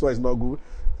good, this one is not good.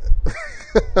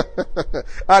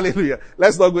 Hallelujah.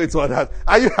 Let's not go into all that.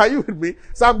 Are you with me?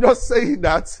 So I'm just saying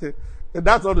that.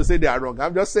 That's not to say they are wrong.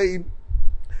 I'm just saying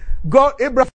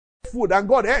Abraham food and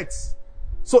God ate.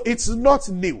 So it's not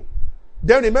new.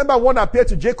 Then remember one appeared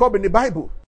to Jacob in the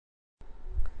Bible.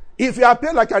 If he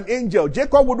appeared like an angel,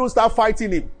 Jacob wouldn't start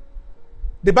fighting him.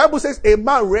 The Bible says a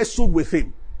man wrestled with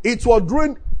him. It was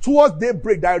towards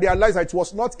daybreak that I realized that it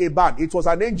was not a man, it was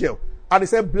an angel. And he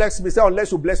said, bless me. He said,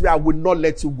 unless you bless me, I will not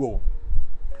let you go.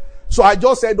 So I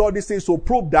just said all these things to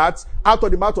prove that out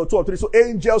of the mouth of 2 or 3. So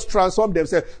angels transform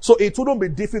themselves. So it wouldn't be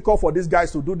difficult for these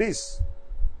guys to do this.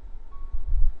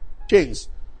 Change.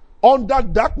 Under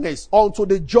darkness unto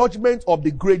the judgment of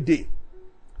the great day.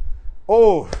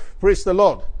 Oh, praise the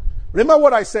Lord. Remember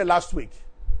what I said last week.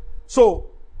 So,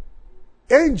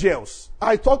 angels,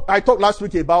 I talked last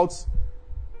week about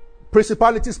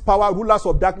principalities, power, rulers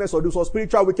of darkness, or those of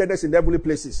spiritual wickedness in heavenly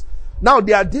places. Now,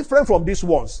 they are different from these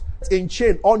ones. In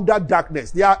chain, under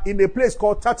darkness. They are in a place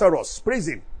called Tartarus,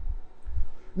 prison.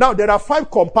 Now, there are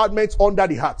 5 compartments under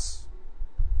the heart.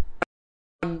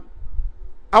 And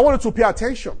I wanted to pay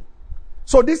attention.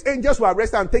 So, these angels were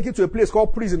arrested and taken to a place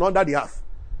called prison under the earth.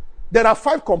 There are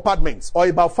 5 compartments, or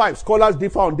about 5. Scholars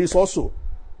differ on this also.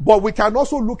 But we can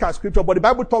also look at scripture, but the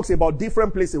Bible talks about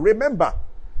different places. Remember,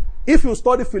 if you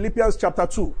study Philippians chapter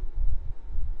 2,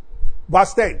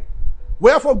 verse 10,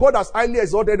 Wherefore God has highly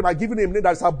exalted him by giving him a name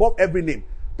that is above every name.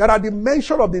 That at the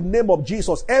mention of the name of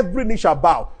Jesus, every knee shall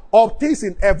bow, of things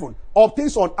in heaven, of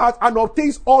things on earth, and of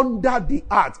things under the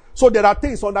earth. So there are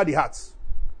things under the earth.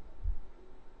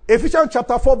 Ephesians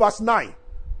chapter 4 verse 9.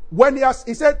 When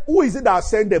he said, who is it that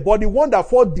ascended? But the one that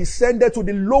first descended to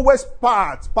the lowest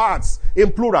parts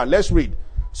in plural. Let's read.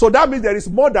 So that means there is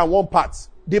more than one part.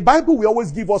 The Bible will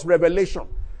always give us revelation.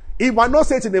 It might not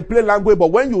say it in a plain language,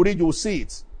 but when you read, you'll see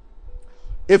it.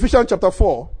 Ephesians chapter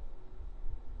 4,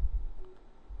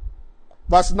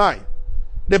 verse 9.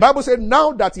 The Bible said,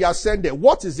 now that he ascended,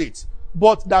 what is it?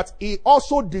 But that he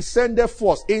also descended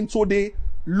first into the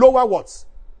lower what?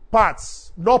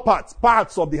 Parts. Not parts.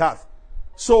 Parts of the earth.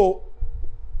 So,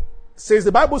 since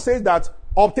the Bible says that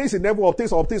of things in heaven, of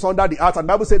things under the earth, and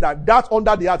the Bible says that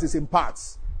under the earth is in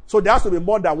parts. So there has to be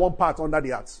more than one part under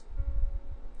the earth.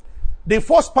 The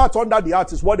first part under the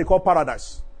earth is what they call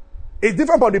paradise. It's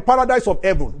different from the paradise of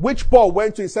heaven, which Paul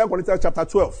went to in 2 Corinthians chapter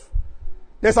 12.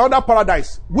 There's another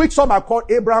paradise, which some are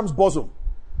called Abraham's bosom,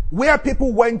 where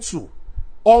people went to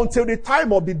until the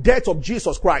time of the death of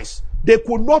Jesus Christ. They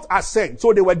could not ascend,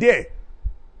 so they were there.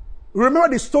 Remember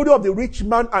the story of the rich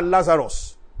man and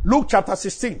Lazarus. Luke chapter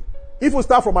 16. If we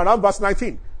start from around verse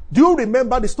 19. Do you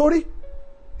remember the story?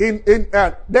 Then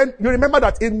you remember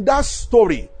that in that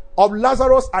story of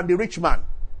Lazarus and the rich man,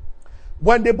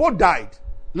 when they both died,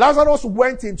 Lazarus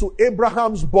went into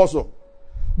Abraham's bosom.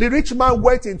 The rich man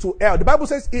went into hell. The Bible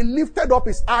says he lifted up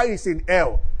his eyes in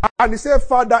hell. And he said,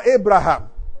 Father Abraham,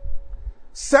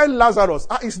 send Lazarus.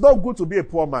 It's not good to be a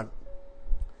poor man.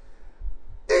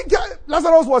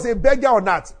 Lazarus was a beggar on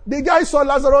earth. The guy saw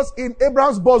Lazarus in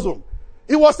Abraham's bosom.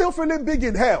 He was still feeling big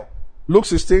in hell. Luke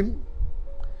 16.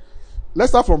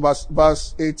 Let's start from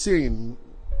verse 18.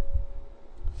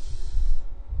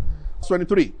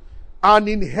 23. And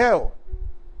in hell,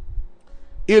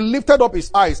 he lifted up his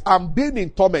eyes and being in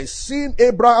torment, seeing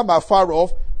Abraham afar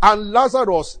off and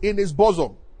Lazarus in his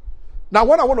bosom. Now,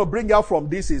 what I want to bring out from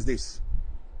this is this.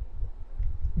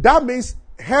 That means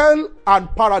hell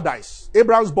and paradise,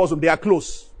 Abraham's bosom, they are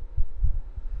close.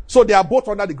 So they are both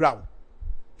under the ground.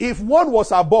 If one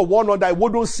was above, one under, I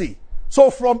wouldn't see. So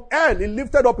from hell, he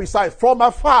lifted up his eyes. From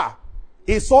afar,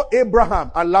 he saw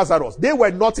Abraham and Lazarus. They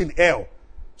were not in hell.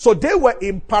 So they were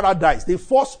in paradise, the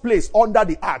first place under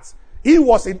the earth. He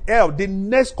was in hell, the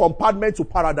next compartment to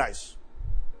paradise.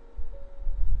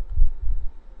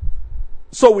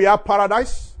 So we have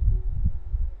paradise,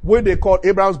 where they call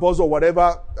Abraham's bosom or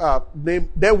whatever name.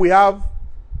 Then we have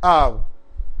hell,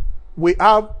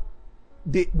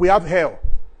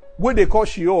 where they call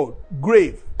Sheol,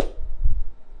 grave,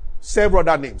 several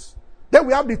other names. Then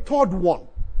we have the third one,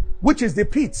 which is the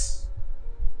pits.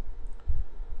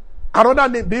 Another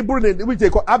name, the Hebrew name, which they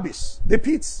call abyss, the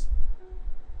pits.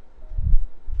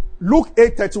 Luke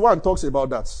 8:31 talks about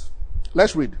that.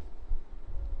 Let's read.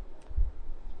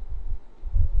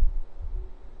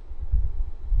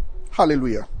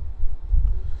 Hallelujah.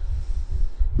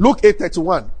 Luke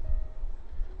 8:31.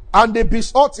 And they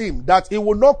besought him that he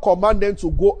would not command them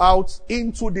to go out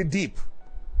into the deep.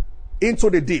 Into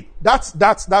the deep. That's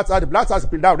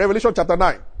Revelation chapter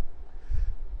 9.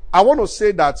 I want to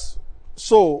say that,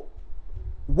 so,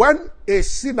 when a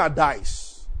sinner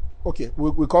dies, okay,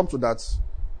 we'll come to that.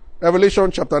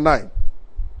 Revelation chapter 9.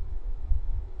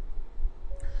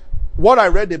 What I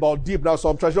read about deep, now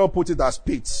some treasure put it as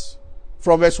pits.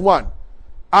 From verse 1.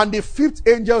 And the fifth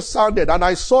angel sounded, and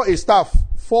I saw a staff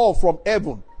fall from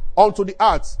heaven unto the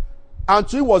earth, and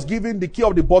to him was given the key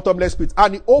of the bottomless pit.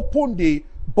 And he opened the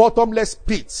bottomless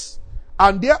pits,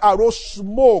 and there arose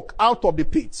smoke out of the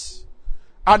pits,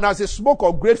 and as a smoke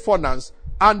of great furnace,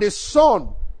 and the sun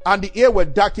and the air were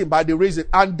darkened by the reason,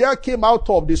 and there came out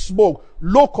of the smoke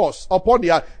locusts upon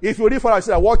the earth. If you read further, I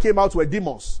say that what came out were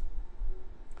demons.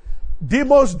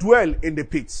 Demons dwell in the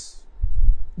pits.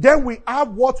 Then we have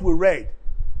what we read,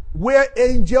 where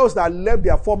angels that left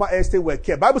their former estate were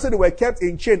kept. Bible said they were kept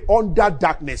in chain under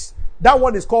darkness. That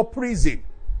one is called prison.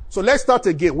 So let's start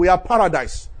again. We have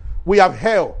paradise, we have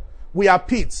hell, we have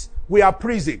pits, we have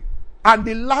prison, and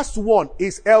the last one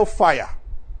is hellfire,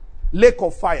 lake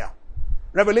of fire.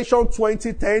 Revelation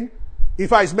 20:10.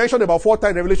 If I is mentioned about 4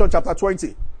 times in Revelation chapter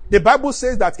 20. The Bible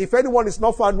says that if anyone is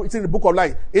not found written in the book of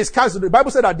life, is cast. The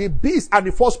Bible said that the beast and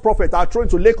the false prophet are thrown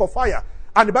into lake of fire.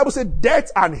 And the Bible said death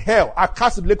and hell are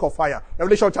cast in the lake of fire.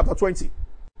 Revelation chapter 20.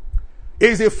 It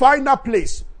is a final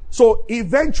place. So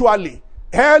eventually,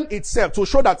 hell itself, to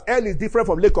show that hell is different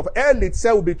from lake of fire, hell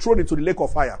itself will be thrown into the lake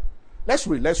of fire. Let's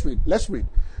read.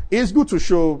 It's good to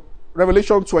show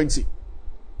Revelation 20.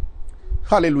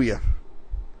 Hallelujah.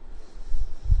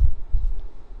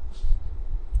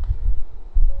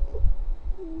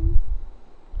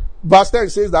 Verse 10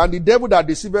 says that, and the devil that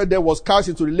deceived them was cast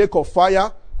into the lake of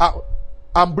fire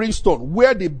and brimstone,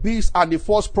 where the beast and the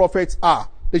false prophets are.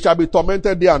 They shall be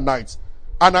tormented day and night.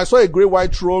 And I saw a great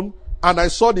white throne, and I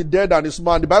saw the dead and his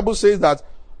man. The Bible says that,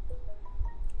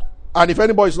 and if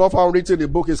anybody is not found written in the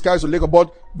book, it's cast into the lake of,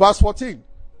 but verse 14,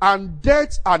 and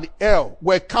death and hell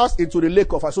were cast into the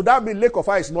lake of fire. So that means lake of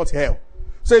fire is not hell.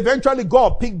 So eventually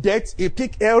God picked death, he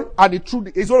picked hell, and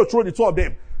he's going to throw the two of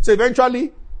them. So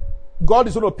eventually God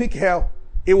is going to pick hell,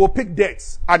 he will pick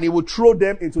death, and he will throw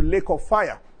them into the lake of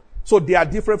fire. So they are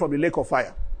different from the lake of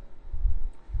fire.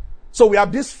 So we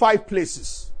have these 5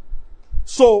 places.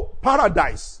 So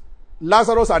paradise,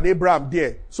 Lazarus and Abraham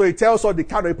there. So it tells us the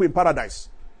kind of people in paradise.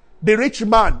 The rich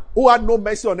man who had no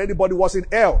mercy on anybody was in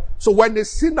hell. So when the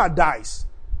sinner dies,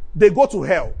 they go to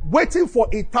hell, waiting for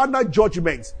eternal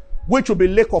judgment, which will be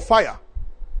lake of fire.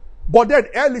 But then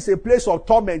hell is a place of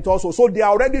torment also. So they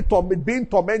are already being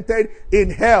tormented in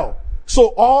hell.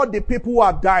 So all the people who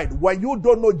have died, when you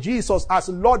don't know Jesus as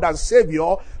Lord and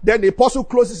Savior, then the apostle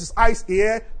closes his eyes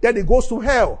here, then he goes to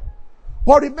hell.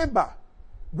 But remember,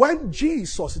 when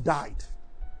Jesus died,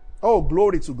 oh,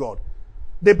 glory to God.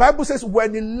 The Bible says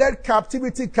when he led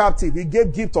captivity captive, he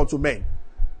gave gift unto men.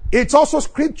 It's also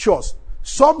scriptures.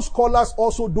 Some scholars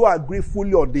also do agree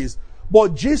fully on this.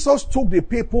 But Jesus took the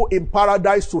people in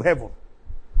paradise to heaven.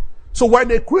 So when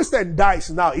a Christian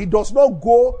dies now, he does not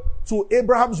go to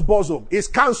Abraham's bosom. It's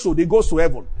cancelled. He goes to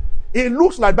heaven. It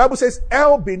looks like the Bible says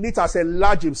hell beneath has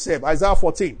enlarged himself. Isaiah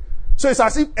 14. So it's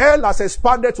as if hell has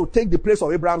expanded to take the place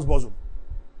of Abraham's bosom.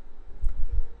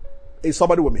 Is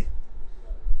somebody with me?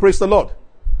 Praise the Lord.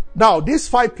 Now, these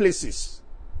 5 places.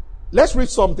 Let's read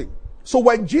something. So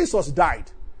when Jesus died,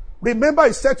 remember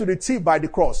he said to the thief by the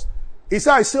cross, he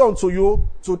said, I say unto you,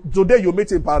 today you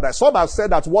meet in paradise. Some have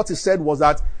said that what he said was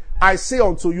that, I say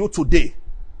unto you today,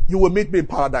 you will meet me in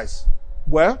paradise.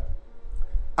 Well,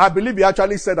 I believe he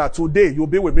actually said that today you'll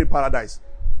be with me in paradise.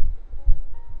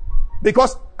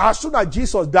 Because as soon as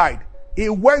Jesus died, he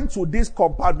went to this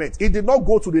compartment. He did not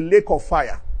go to the lake of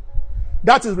fire.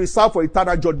 That is reserved for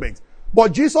eternal judgment.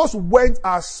 But Jesus went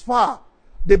as far.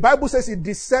 The Bible says he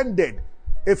descended,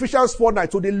 Ephesians 4:9,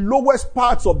 to the lowest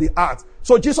parts of the earth.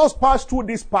 So Jesus passed through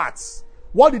these parts.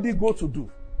 What did he go to do?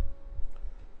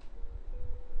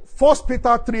 1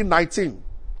 Peter 3:19.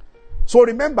 So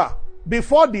remember,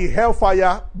 before the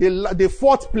hellfire, the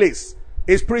 4th place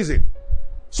is prison.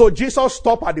 So Jesus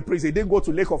stopped at the prison. He didn't go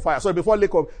to lake of fire. So before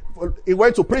he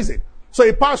went to prison. So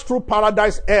he passed through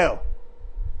paradise, hell,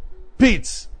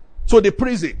 pits, to the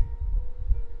prison.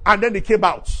 And then he came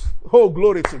out. Oh,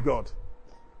 glory to God.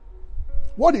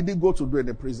 What did he go to do in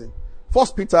the prison? 1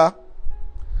 Peter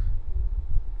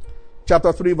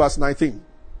chapter 3 verse 19.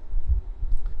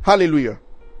 Hallelujah.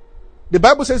 The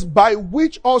Bible says, by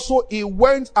which also he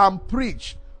went and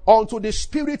preached unto the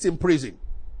spirit in prison.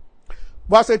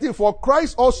 Verse 18, for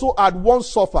Christ also had once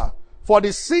suffered for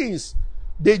the sins,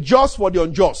 the just for the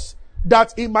unjust,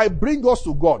 that he might bring us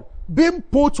to God, being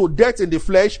put to death in the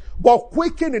flesh, but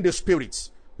quickened in the spirit.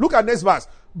 Look at next verse.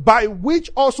 By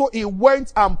which also he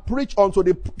went and preached unto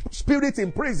the spirit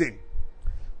in prison.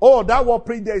 Oh, that word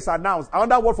preach there is announced.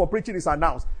 Another word for preaching is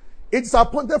announced. It's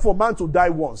appointed for man to die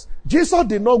once. Jesus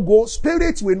did not go,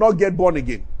 spirits will not get born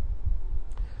again.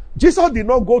 Jesus did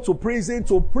not go to prison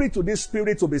to preach to this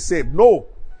spirit to be saved. No.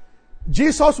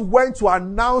 Jesus went to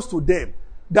announce to them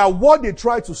that what they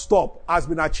tried to stop has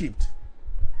been achieved.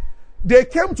 They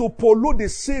came to pollute the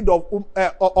seed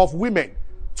of women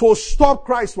to stop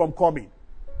Christ from coming.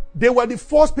 They were the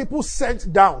first people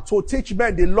sent down to teach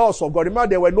men the laws of God. Remember,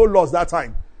 there were no laws that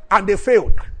time. And they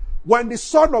failed. When the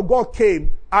Son of God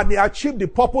came and he achieved the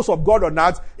purpose of God on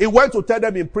earth, he went to tell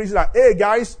them in prison that, hey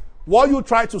guys, what you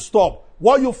tried to stop,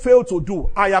 what you failed to do,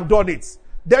 I have done it.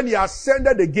 Then he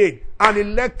ascended again and he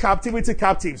led captivity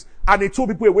captives and he took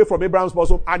people away from Abraham's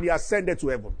bosom and he ascended to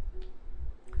heaven.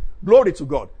 Glory to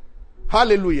God.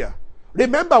 Hallelujah.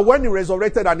 Remember when he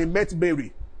resurrected and he met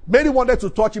Mary. Mary wanted to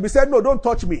touch him. He said, no, don't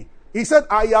touch me. He said,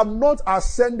 I am not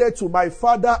ascended to my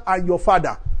Father and your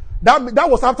Father. That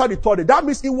was after the 3rd day. That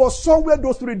means it was somewhere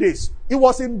those 3 days. It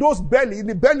was in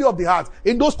the belly of the heart,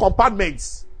 in those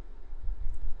compartments.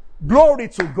 Glory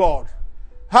to God.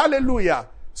 Hallelujah.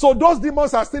 So those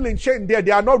demons are still in chain there.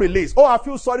 They are not released. Oh, I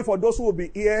feel sorry for those who will be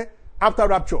here after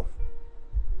rapture.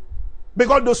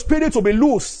 Because the spirit will be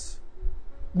loose.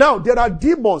 Now, there are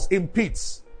demons in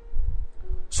pits.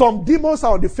 Some demons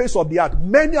are on the face of the earth.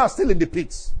 Many are still in the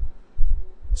pits.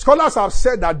 Scholars have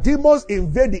said that demons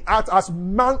invade the earth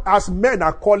as men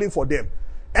are calling for them.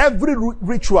 Every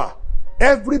ritual,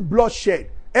 every bloodshed,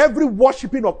 every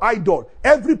worshiping of idol,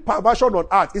 every perversion on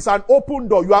earth is an open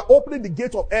door. You are opening the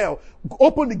gate of hell,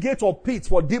 open the gate of pit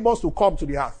for demons to come to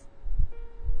the earth.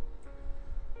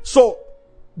 So,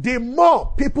 the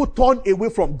more people turn away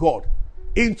from God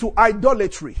into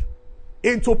idolatry,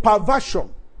 into perversion,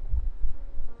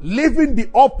 living the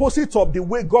opposite of the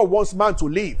way God wants man to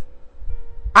live,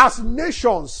 as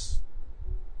nations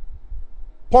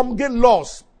promulgate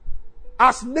laws,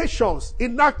 as nations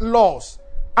enact laws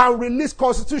and release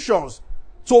constitutions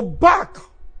to back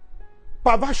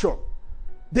perversion,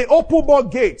 they open more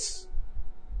gates.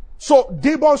 So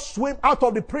demons swim out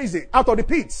of the prison, out of the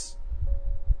pits,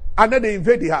 and then they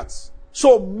invade the hearts.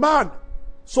 So men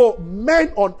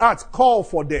on earth call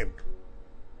for them.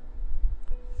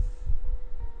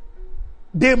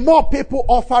 The more people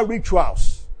offer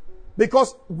rituals,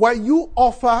 because when you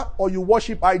offer or you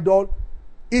worship idol,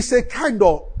 it's a kind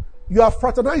of, you are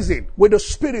fraternizing with the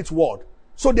spirit world.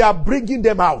 So they are bringing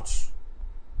them out.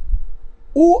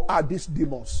 Who are these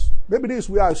demons? Maybe this is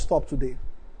where I stop today.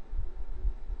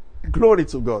 Glory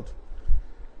to God.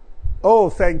 Oh,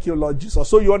 thank you, Lord Jesus.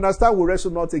 So you understand we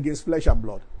wrestle not against flesh and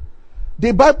blood.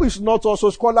 The Bible is not also,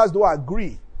 scholars don't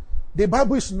agree. The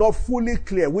Bible is not fully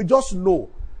clear. We just know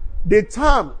the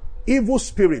term evil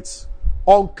spirits,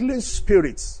 unclean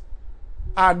spirits,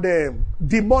 and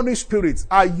demonic spirits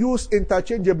are used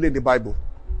interchangeably in the Bible.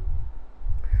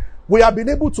 We have been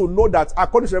able to know that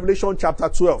according to Revelation chapter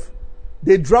 12,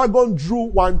 the dragon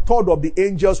drew 1/3 of the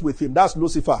angels with him. That's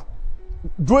Lucifer.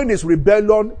 During his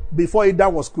rebellion before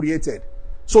Adam was created.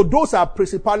 So those are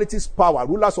principalities, power,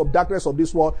 rulers of darkness of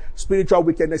this world, spiritual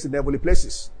wickedness in heavenly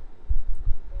places.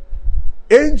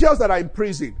 Angels that are in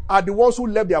prison are the ones who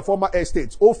left their former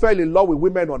estates, who fell in love with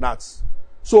women on earth.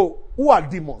 So who are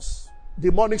demons?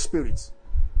 Demonic spirits.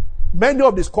 Many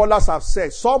of the scholars have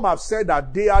said, some have said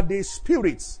that they are the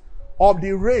spirits of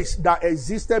the race that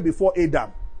existed before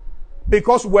Adam.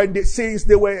 Because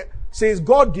since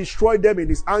God destroyed them in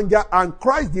his anger and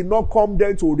Christ did not come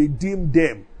then to redeem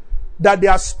them, that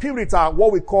their spirits are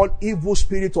what we call evil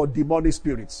spirits or demonic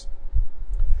spirits.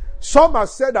 Some have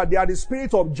said that they are the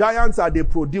spirit of giants that they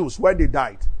produced when they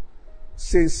died.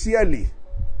 Sincerely,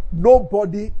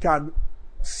 nobody can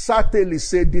certainly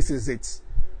say this is it.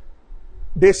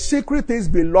 The secret things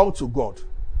belong to God.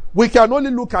 We can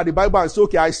only look at the Bible and say,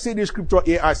 okay, I see this scripture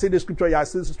here, I see this scripture here, I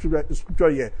see this scripture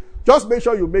here. Just make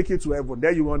sure you make it to heaven.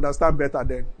 Then you will understand better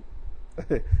then.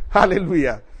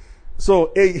 Hallelujah.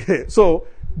 So,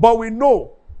 but we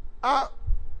know,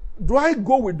 do I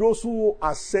go with those who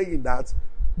are saying that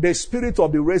the spirit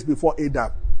of the race before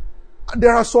Adam?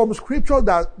 There are some scriptures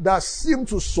that seem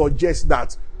to suggest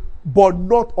that, but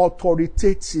not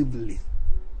authoritatively.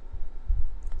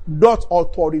 Not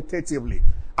authoritatively.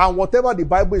 And whatever the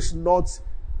Bible is not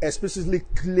explicitly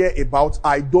clear about,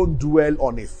 I don't dwell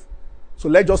on it. So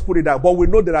let's just put it down. But we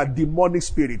know there are demonic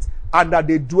spirits and that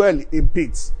they dwell in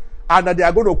pits and that they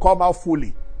are going to come out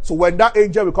fully. So when that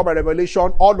angel will come in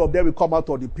Revelation, all of them will come out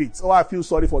of the pits. Oh, I feel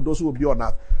sorry for those who will be on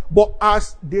earth. But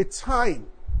as the time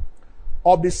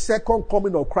of the second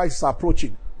coming of Christ is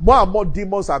approaching, more and more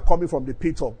demons are coming from the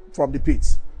pits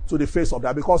to the face of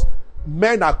that, because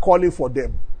men are calling for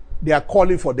them. They are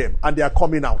calling for them and they are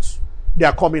coming out. They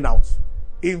are coming out,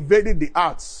 invading the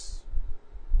arts.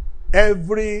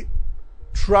 When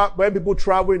people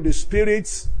travel in the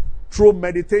spirits through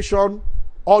meditation,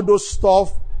 all those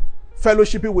stuff,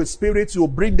 fellowshipping with spirits, you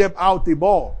bring them out the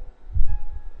more.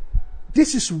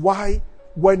 This is why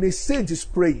when a saint is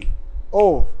praying,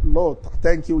 oh Lord,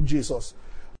 thank you, Jesus,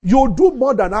 you do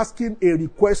more than asking a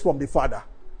request from the Father.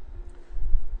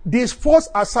 This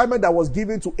first assignment that was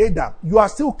given to Adam, you are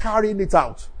still carrying it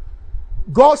out.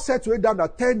 God said to Adam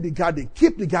that tend the garden,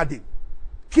 keep the garden,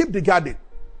 keep the garden.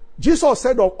 Jesus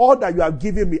said, of all that you have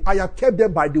given me, I have kept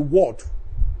them by the word.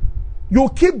 You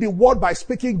keep the word by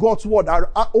speaking God's word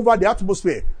over the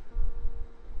atmosphere.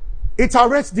 It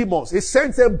arrests demons. It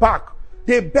sends them back.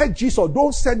 They beg Jesus,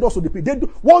 don't send us to the pit.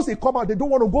 Once they come out, they don't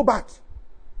want to go back.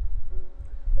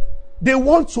 They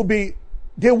want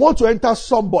to enter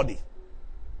somebody.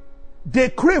 They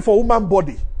crave for human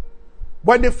body.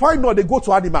 When they find out, they go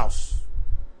to animals.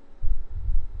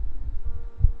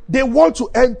 They want to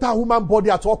enter human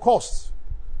body at all costs.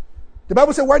 The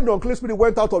Bible says when the unclean spirit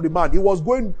went out of the man, he was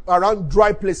going around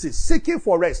dry places, seeking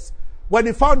for rest. When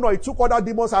he found out, he took other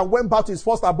demons and went back to his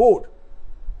first abode.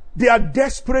 They are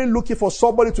desperately looking for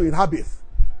somebody to inhabit.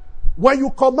 When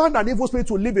you command an evil spirit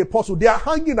to leave a person, they are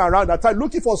hanging around that time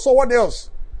looking for someone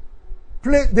else.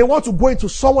 They want to go into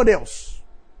someone else.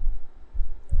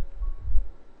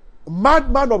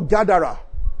 Madman of Gadara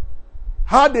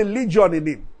had a legion in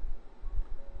him.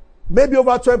 Maybe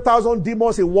over 12,000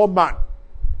 demons in one man.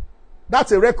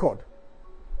 That's a record.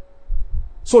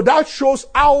 So that shows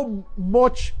how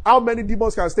many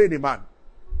demons can stay in a man.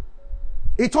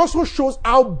 It also shows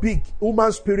how big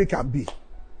human spirit can be.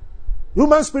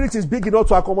 Human spirit is big enough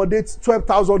to accommodate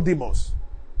 12,000 demons.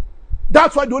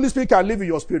 That's why the Holy Spirit can live in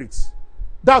your spirit.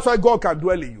 That's why God can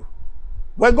dwell in you.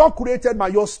 When God created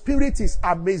man, your spirit is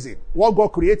amazing. What God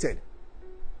created.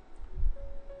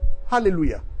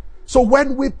 Hallelujah. So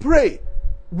when we pray,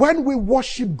 when we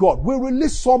worship God, we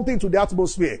release something to the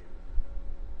atmosphere.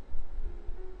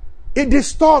 It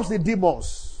disturbs the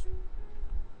demons.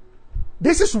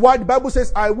 This is why the Bible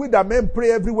says, I will that men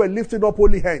pray everywhere, lifting up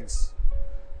holy hands.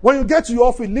 When you get to your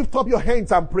office, lift up your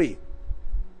hands and pray.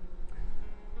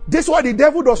 This is why the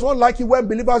devil does not like it when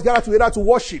believers gather together to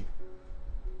worship.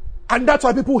 And that's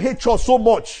why people hate church so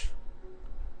much.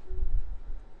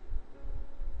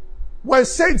 When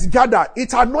saints gather,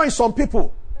 it annoys some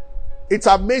people. It's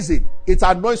amazing. It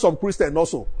annoys some Christians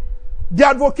also. They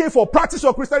advocate for practice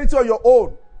your Christianity on your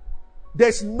own.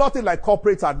 There's nothing like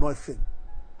corporate anointing.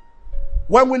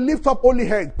 When we lift up holy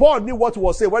hands, Paul knew what he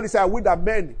was saying when he said, I will that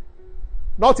men,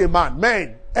 not a man,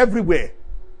 men everywhere.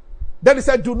 Then he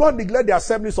said, do not neglect the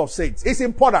assemblies of saints. It's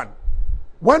important.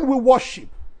 When we worship,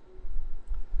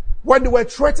 when they were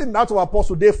threatening that of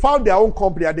apostles, they found their own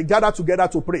company and they gathered together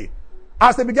to pray.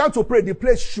 As they began to pray, the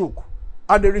place shook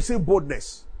and they received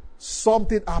boldness.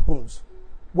 Something happens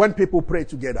when people pray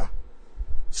together.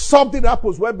 Something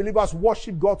happens when believers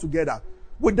worship God together.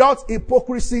 Without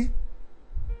hypocrisy,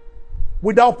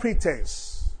 without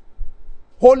pretense.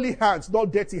 Holy hands,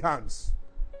 not dirty hands.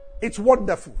 It's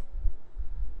wonderful.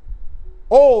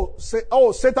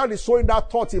 Satan is sowing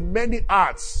that thought in many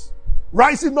hearts.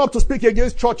 Rising up to speak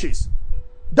against churches.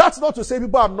 That's not to say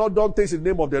people have not done things in the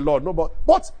name of the Lord. No,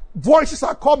 but voices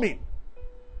are coming.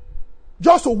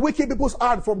 Just to weaken people's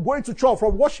heart from going to church,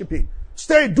 from worshiping.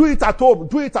 Stay, do it at home.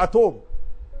 Do it at home.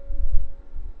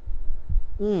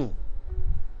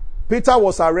 Peter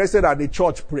was arrested and the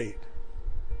church prayed.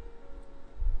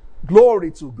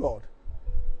 Glory to God.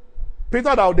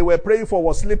 Peter that they were praying for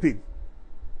was sleeping.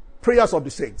 Prayers of the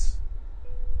saints.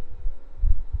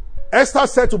 Esther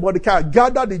said to Mordecai,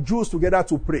 gather the Jews together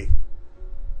to pray.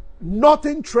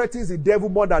 Nothing threatens the devil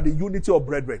more than the unity of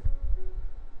brethren.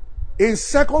 In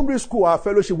secondary school, our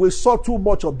fellowship, we saw too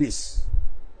much of this.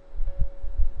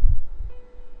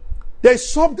 There's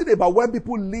something about when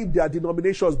people leave their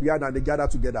denominations behind and they gather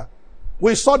together.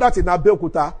 We saw that in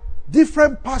Abeokuta.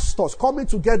 Different pastors coming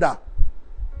together.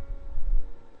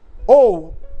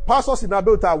 Oh, pastors in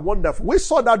Abeokuta are wonderful. We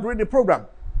saw that during the program.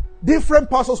 Different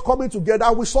pastors coming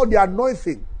together. We saw the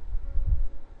anointing.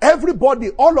 Everybody,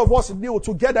 all of us knew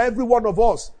together, every one of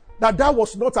us, that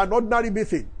was not an ordinary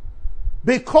meeting.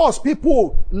 Because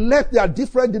people left their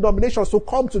different denominations to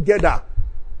come together,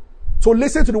 to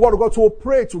listen to the word of God, to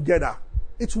pray together.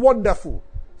 It's wonderful.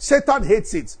 Satan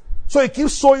hates it. So he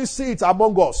keeps sowing seeds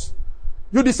among us.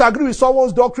 You disagree with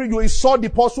someone's doctrine, you insult the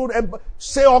person and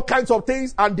say all kinds of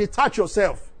things and detach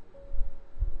yourself.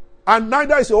 And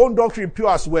neither is your own doctrine pure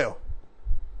as well.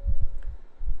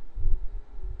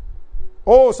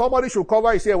 Oh, somebody should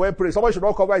cover his hair when praying. Somebody should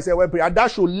not cover his hair when praying. And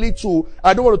that should lead to,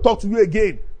 I don't want to talk to you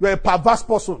again. You're a perverse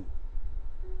person.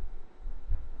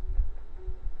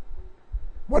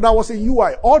 When I was in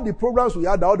UI, all the programs we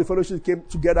had, all the fellowships came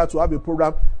together to have a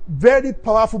program. Very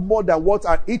powerful, more than what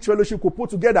each fellowship could put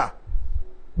together.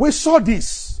 We saw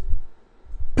this.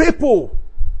 People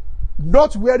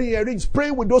not wearing earrings,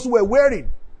 praying with those who were wearing.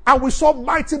 And we saw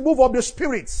mighty move of the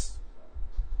spirits.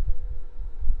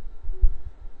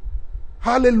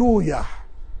 Hallelujah.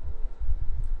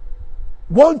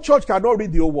 One church cannot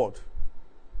read the whole world.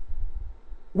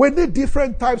 We need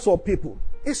different types of people.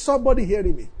 Is somebody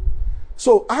hearing me?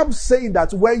 So I'm saying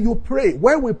that when you pray,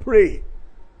 when we pray,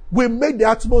 we make the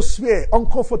atmosphere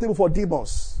uncomfortable for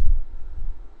demons.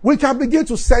 We can begin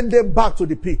to send them back to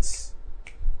the pits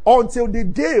until the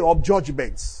day of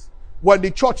judgment, when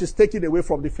the church is taken away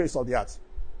from the face of the earth.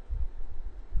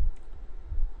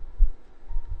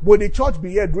 Will the church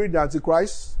be here during the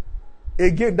Antichrist?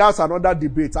 Again, that's another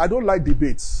debate. I don't like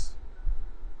debates.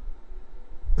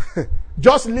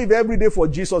 Just live every day for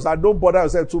Jesus and don't bother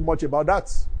yourself too much about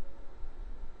that.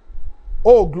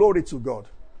 Oh, glory to God.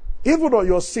 Even on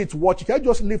your seat, watch. You can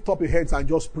just lift up your hands and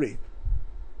just pray.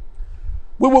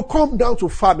 We will come down to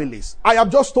families. I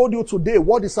have just told you today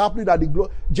what is happening at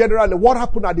generally, what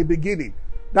happened at the beginning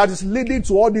that is leading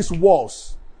to all these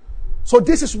wars. So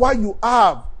this is why you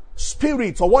have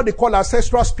spirits, or what they call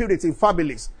ancestral spirits in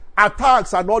families,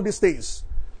 attacks and all these things.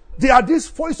 They are this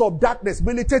voice of darkness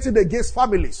militating against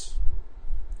families.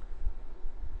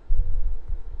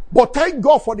 But thank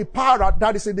God for the power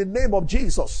that is in the name of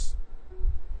Jesus.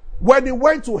 When he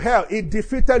went to hell, he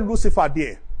defeated Lucifer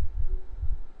there.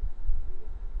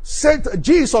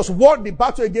 Jesus won the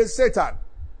battle against Satan.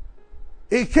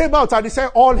 He came out and he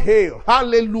said, all hail,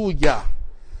 hallelujah.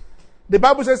 The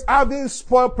Bible says, having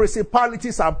spoiled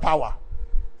principalities and power,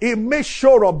 he made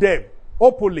sure of them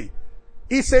openly.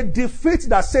 It's a defeat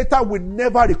that Satan will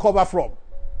never recover from.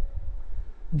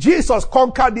 Jesus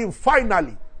conquered him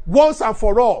finally, once and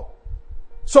for all.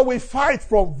 So we fight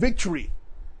from victory.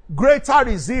 Greater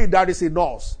is he that is in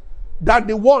us than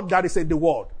the one that is in the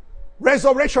world.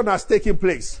 Resurrection has taken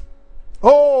place.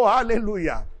 Oh,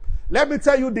 hallelujah. Let me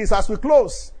tell you this as we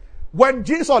close. When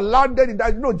Jesus landed in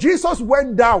that, Jesus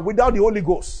went down without the Holy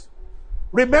Ghost.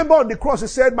 Remember on the cross, he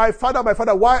said, my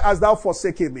Father, why hast thou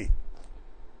forsaken me?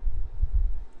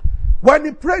 When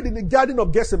he prayed in the Garden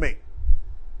of Gethsemane,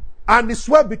 and the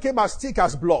sweat became as thick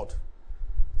as blood,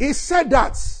 he said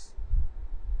that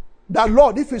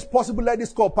Lord, if it's possible, let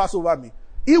this cup pass over me.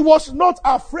 He was not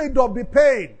afraid of the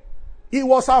pain. He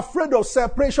was afraid of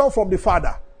separation from the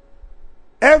Father.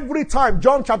 Every time,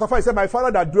 John chapter 5 said, my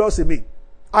Father that dwells in me,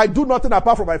 I do nothing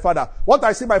apart from my Father. What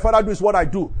I see my Father do is what I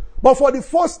do. But for the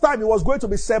first time, he was going to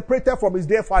be separated from his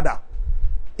dear Father.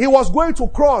 He was going to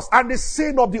cross, and the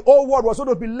sin of the whole world was going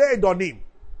to be laid on him.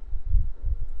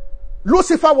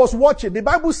 Lucifer was watching. The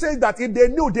Bible says that if they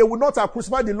knew, they would not have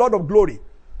crucified the Lord of glory.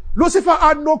 Lucifer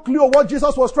had no clue of what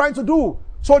Jesus was trying to do.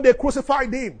 So they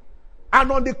crucified him.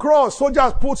 And on the cross,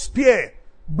 soldiers put spear.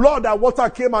 Blood and water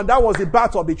came, and that was the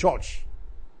battle of the church.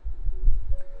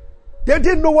 They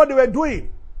didn't know what they were doing.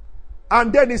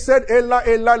 And then he said, Ella,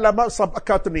 Ella, lama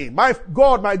sabachthani. My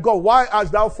God, why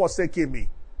hast thou forsaken me?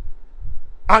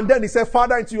 And then he said,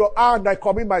 Father, into your hand I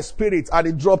commit my spirit. And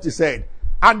he dropped his head.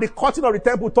 And the curtain of the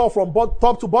temple tore from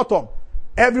top to bottom.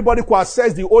 Everybody could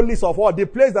access the holiest of all, the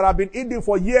place that had been hidden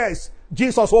for years.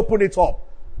 Jesus opened it up.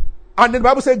 And then the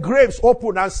Bible said graves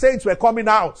opened and saints were coming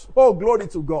out. Oh, glory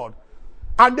to God.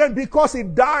 And then because he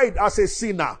died as a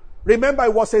sinner, remember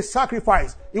it was a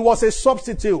sacrifice. It was a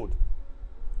substitute.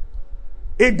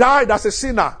 He died as a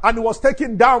sinner and he was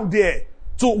taken down there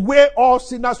to where all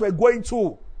sinners were going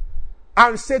to.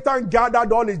 And Satan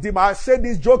gathered all his demons. I said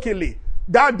this jokingly.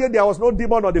 That day there was no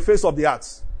demon on the face of the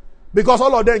earth. Because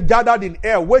all of them gathered in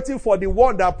air, waiting for the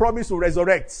one that promised to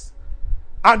resurrect.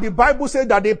 And the Bible said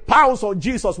that they pounced on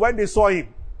Jesus when they saw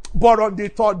him. But on the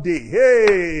third day,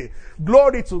 hey,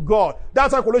 glory to God.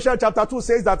 That's why Colossians chapter 2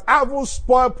 says that having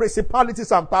spoiled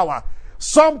principalities and power,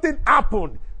 something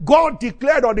happened. God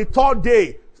declared on the third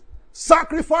day,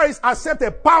 sacrifice,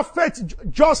 accepted,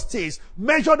 perfect justice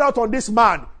measured out on this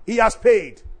man. He has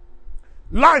paid.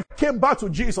 Life came back to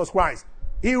Jesus Christ.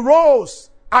 He rose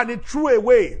and he threw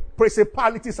away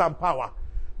principalities and power.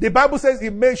 The Bible says he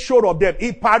made sure of them.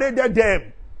 He paraded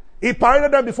them. He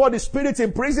paraded them before the spirits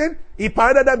in prison. He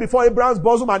paraded them before Abraham's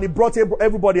bosom, and he brought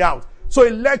everybody out. So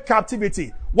he led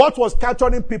captivity. What was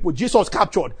capturing people, Jesus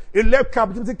captured. He left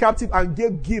captivity captive and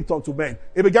gave gifts unto men.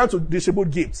 He began to distribute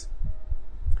gifts.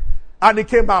 And he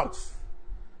came out.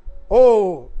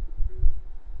 Oh,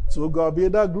 to God be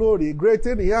the glory. Great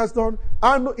thing he has done.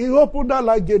 And he opened that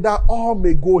like gate that all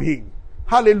may go in.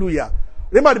 Hallelujah.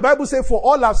 Remember, the Bible says, for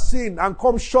all have sinned and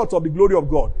come short of the glory of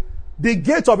God. The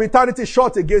gate of eternity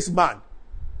shut against man.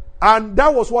 And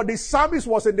that was what the psalmist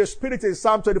was in the spirit in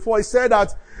Psalm 24. He said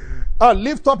that,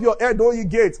 lift up your head, O ye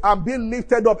gates, and be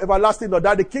lifted up everlasting,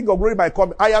 that the King of glory might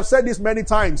come. I have said this many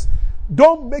times.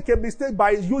 Don't make a mistake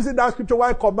by using that scripture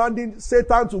while commanding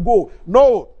Satan to go.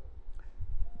 No.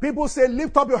 People say,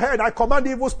 lift up your head, I command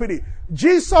the evil spirit.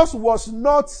 Jesus was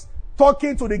not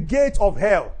talking to the gate of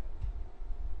hell.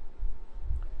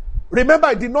 Remember,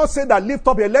 I did not say that lift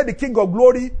up your head, let the King of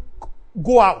glory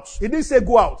go out. He didn't say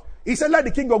go out. He said, let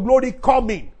the King of glory come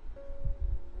in.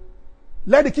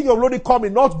 Let the King of glory come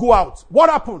in, not go out. What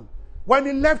happened? When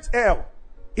he left hell,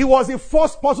 he was the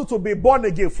first person to be born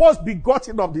again, first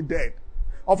begotten of the dead,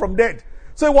 or from dead.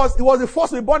 So he was the first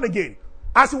to be born again.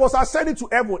 As he was ascending to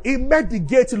heaven, he met the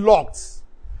gate locked.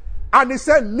 And he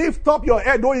said, lift up your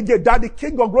head, O ye gate, that the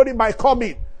King of glory might come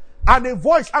in. And a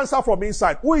voice answered from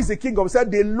inside. Who is the king of? He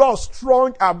said, the Lord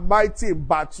strong and mighty in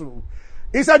battle.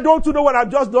 He said, don't you know what I've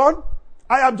just done?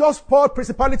 I have just poured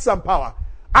principalities and power.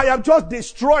 I have just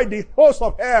destroyed the host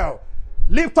of hell.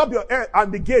 Lift up your head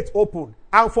and the gate open.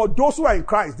 And for those who are in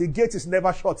Christ, the gate is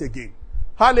never shut again.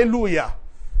 Hallelujah.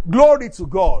 Glory to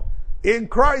God. In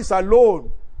Christ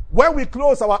alone, when we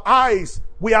close our eyes,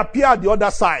 we appear at the other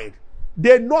side.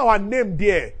 They know our name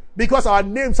there because our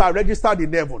names are registered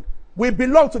in heaven. We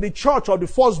belong to the church of the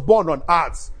firstborn on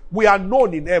earth. We are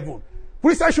known in heaven.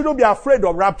 Christians shouldn't be afraid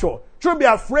of rapture. Shouldn't be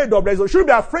afraid of resurrection. Shouldn't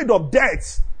be afraid of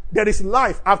death. There is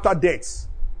life after death.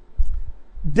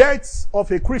 Death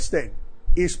of a Christian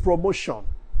is promotion.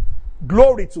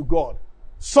 Glory to God.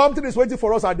 Something is waiting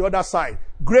for us at the other side.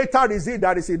 Greater is it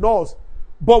that is in us.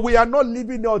 But we are not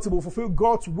living there until we fulfill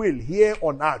God's will here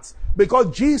on earth.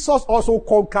 Because Jesus also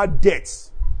conquered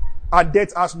death. And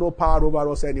death has no power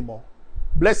over us anymore.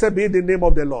 Blessed be the name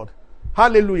of the Lord.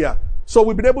 Hallelujah. So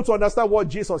we've been able to understand what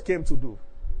Jesus came to do.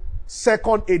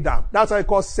 Second Adam. That's what I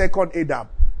call second Adam.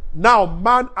 Now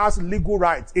man has legal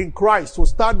rights in Christ to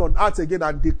stand on earth again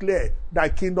and declare thy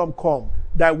kingdom come,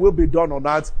 thy will be done on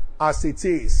earth as it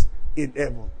is in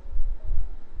heaven.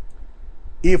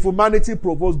 If humanity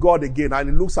provokes God again and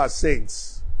he looks at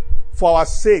saints, for our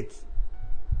sake,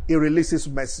 he releases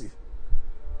mercy.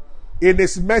 In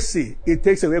his mercy, he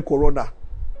takes away corona.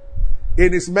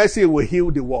 In his mercy, he will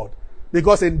heal the world.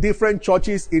 Because in different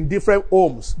churches, in different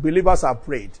homes, believers have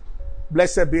prayed.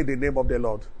 Blessed be the name of the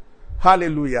Lord.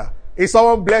 Hallelujah. Is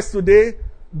someone blessed today?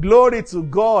 Glory to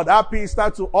God. Happy Easter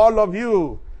to all of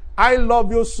you. I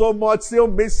love you so much. Still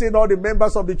missing all the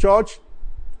members of the church.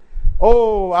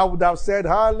 Oh, I would have said,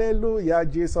 hallelujah,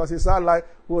 Jesus is alive.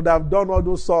 Would have done all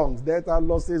those songs. Death and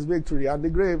lost his victory and the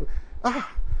grave.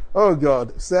 Oh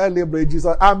God, celebrate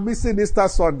Jesus. I'm missing Easter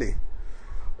Sunday.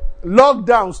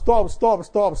 Lockdown,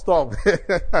 stop.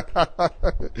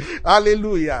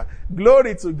 Hallelujah.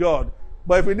 Glory to God.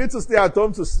 But if you need to stay at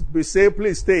home to be safe,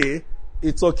 please stay.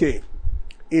 It's okay.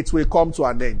 It will come to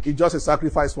an end. It's just a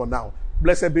sacrifice for now.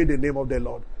 Blessed be the name of the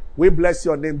Lord. We bless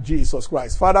your name, Jesus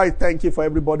Christ. Father, I thank you for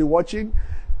everybody watching.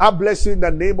 I bless you in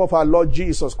the name of our Lord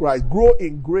Jesus Christ. Grow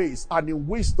in grace and in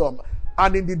wisdom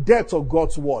and in the depth of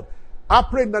God's word. I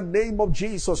pray in the name of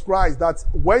Jesus Christ that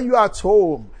when you are at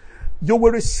home, you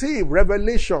will receive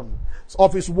revelation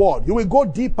of his word. You will go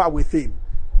deeper with him.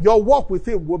 Your walk with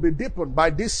him will be deepened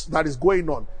by this that is going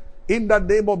on. In the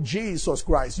name of Jesus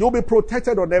Christ. You'll be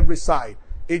protected on every side.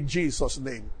 In Jesus'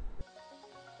 name.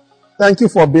 Thank you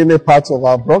for being a part of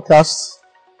our broadcast.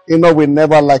 We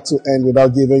never like to end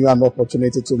without giving you an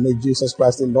opportunity to make Jesus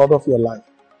Christ the Lord of your life.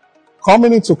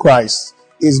 Coming into Christ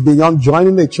is beyond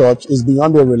joining a church, is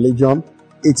beyond a religion.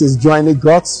 It is joining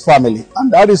God's family.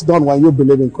 And that is done when you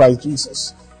believe in Christ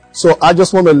Jesus. So I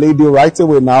just want to lead you right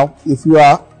away now. If you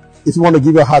want to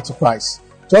give your heart to Christ,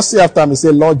 just say after me,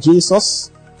 say, Lord Jesus,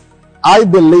 I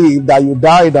believe that you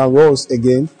died and rose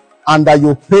again and that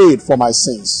you paid for my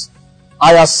sins.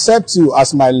 I accept you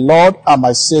as my Lord and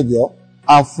my Savior,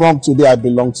 and from today I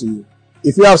belong to you.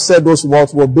 If you have said those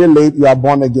words, will be late, you are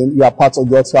born again, you are part of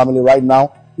God's family right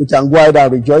now. You can go ahead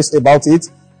and rejoice about it.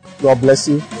 God bless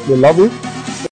you. We love you.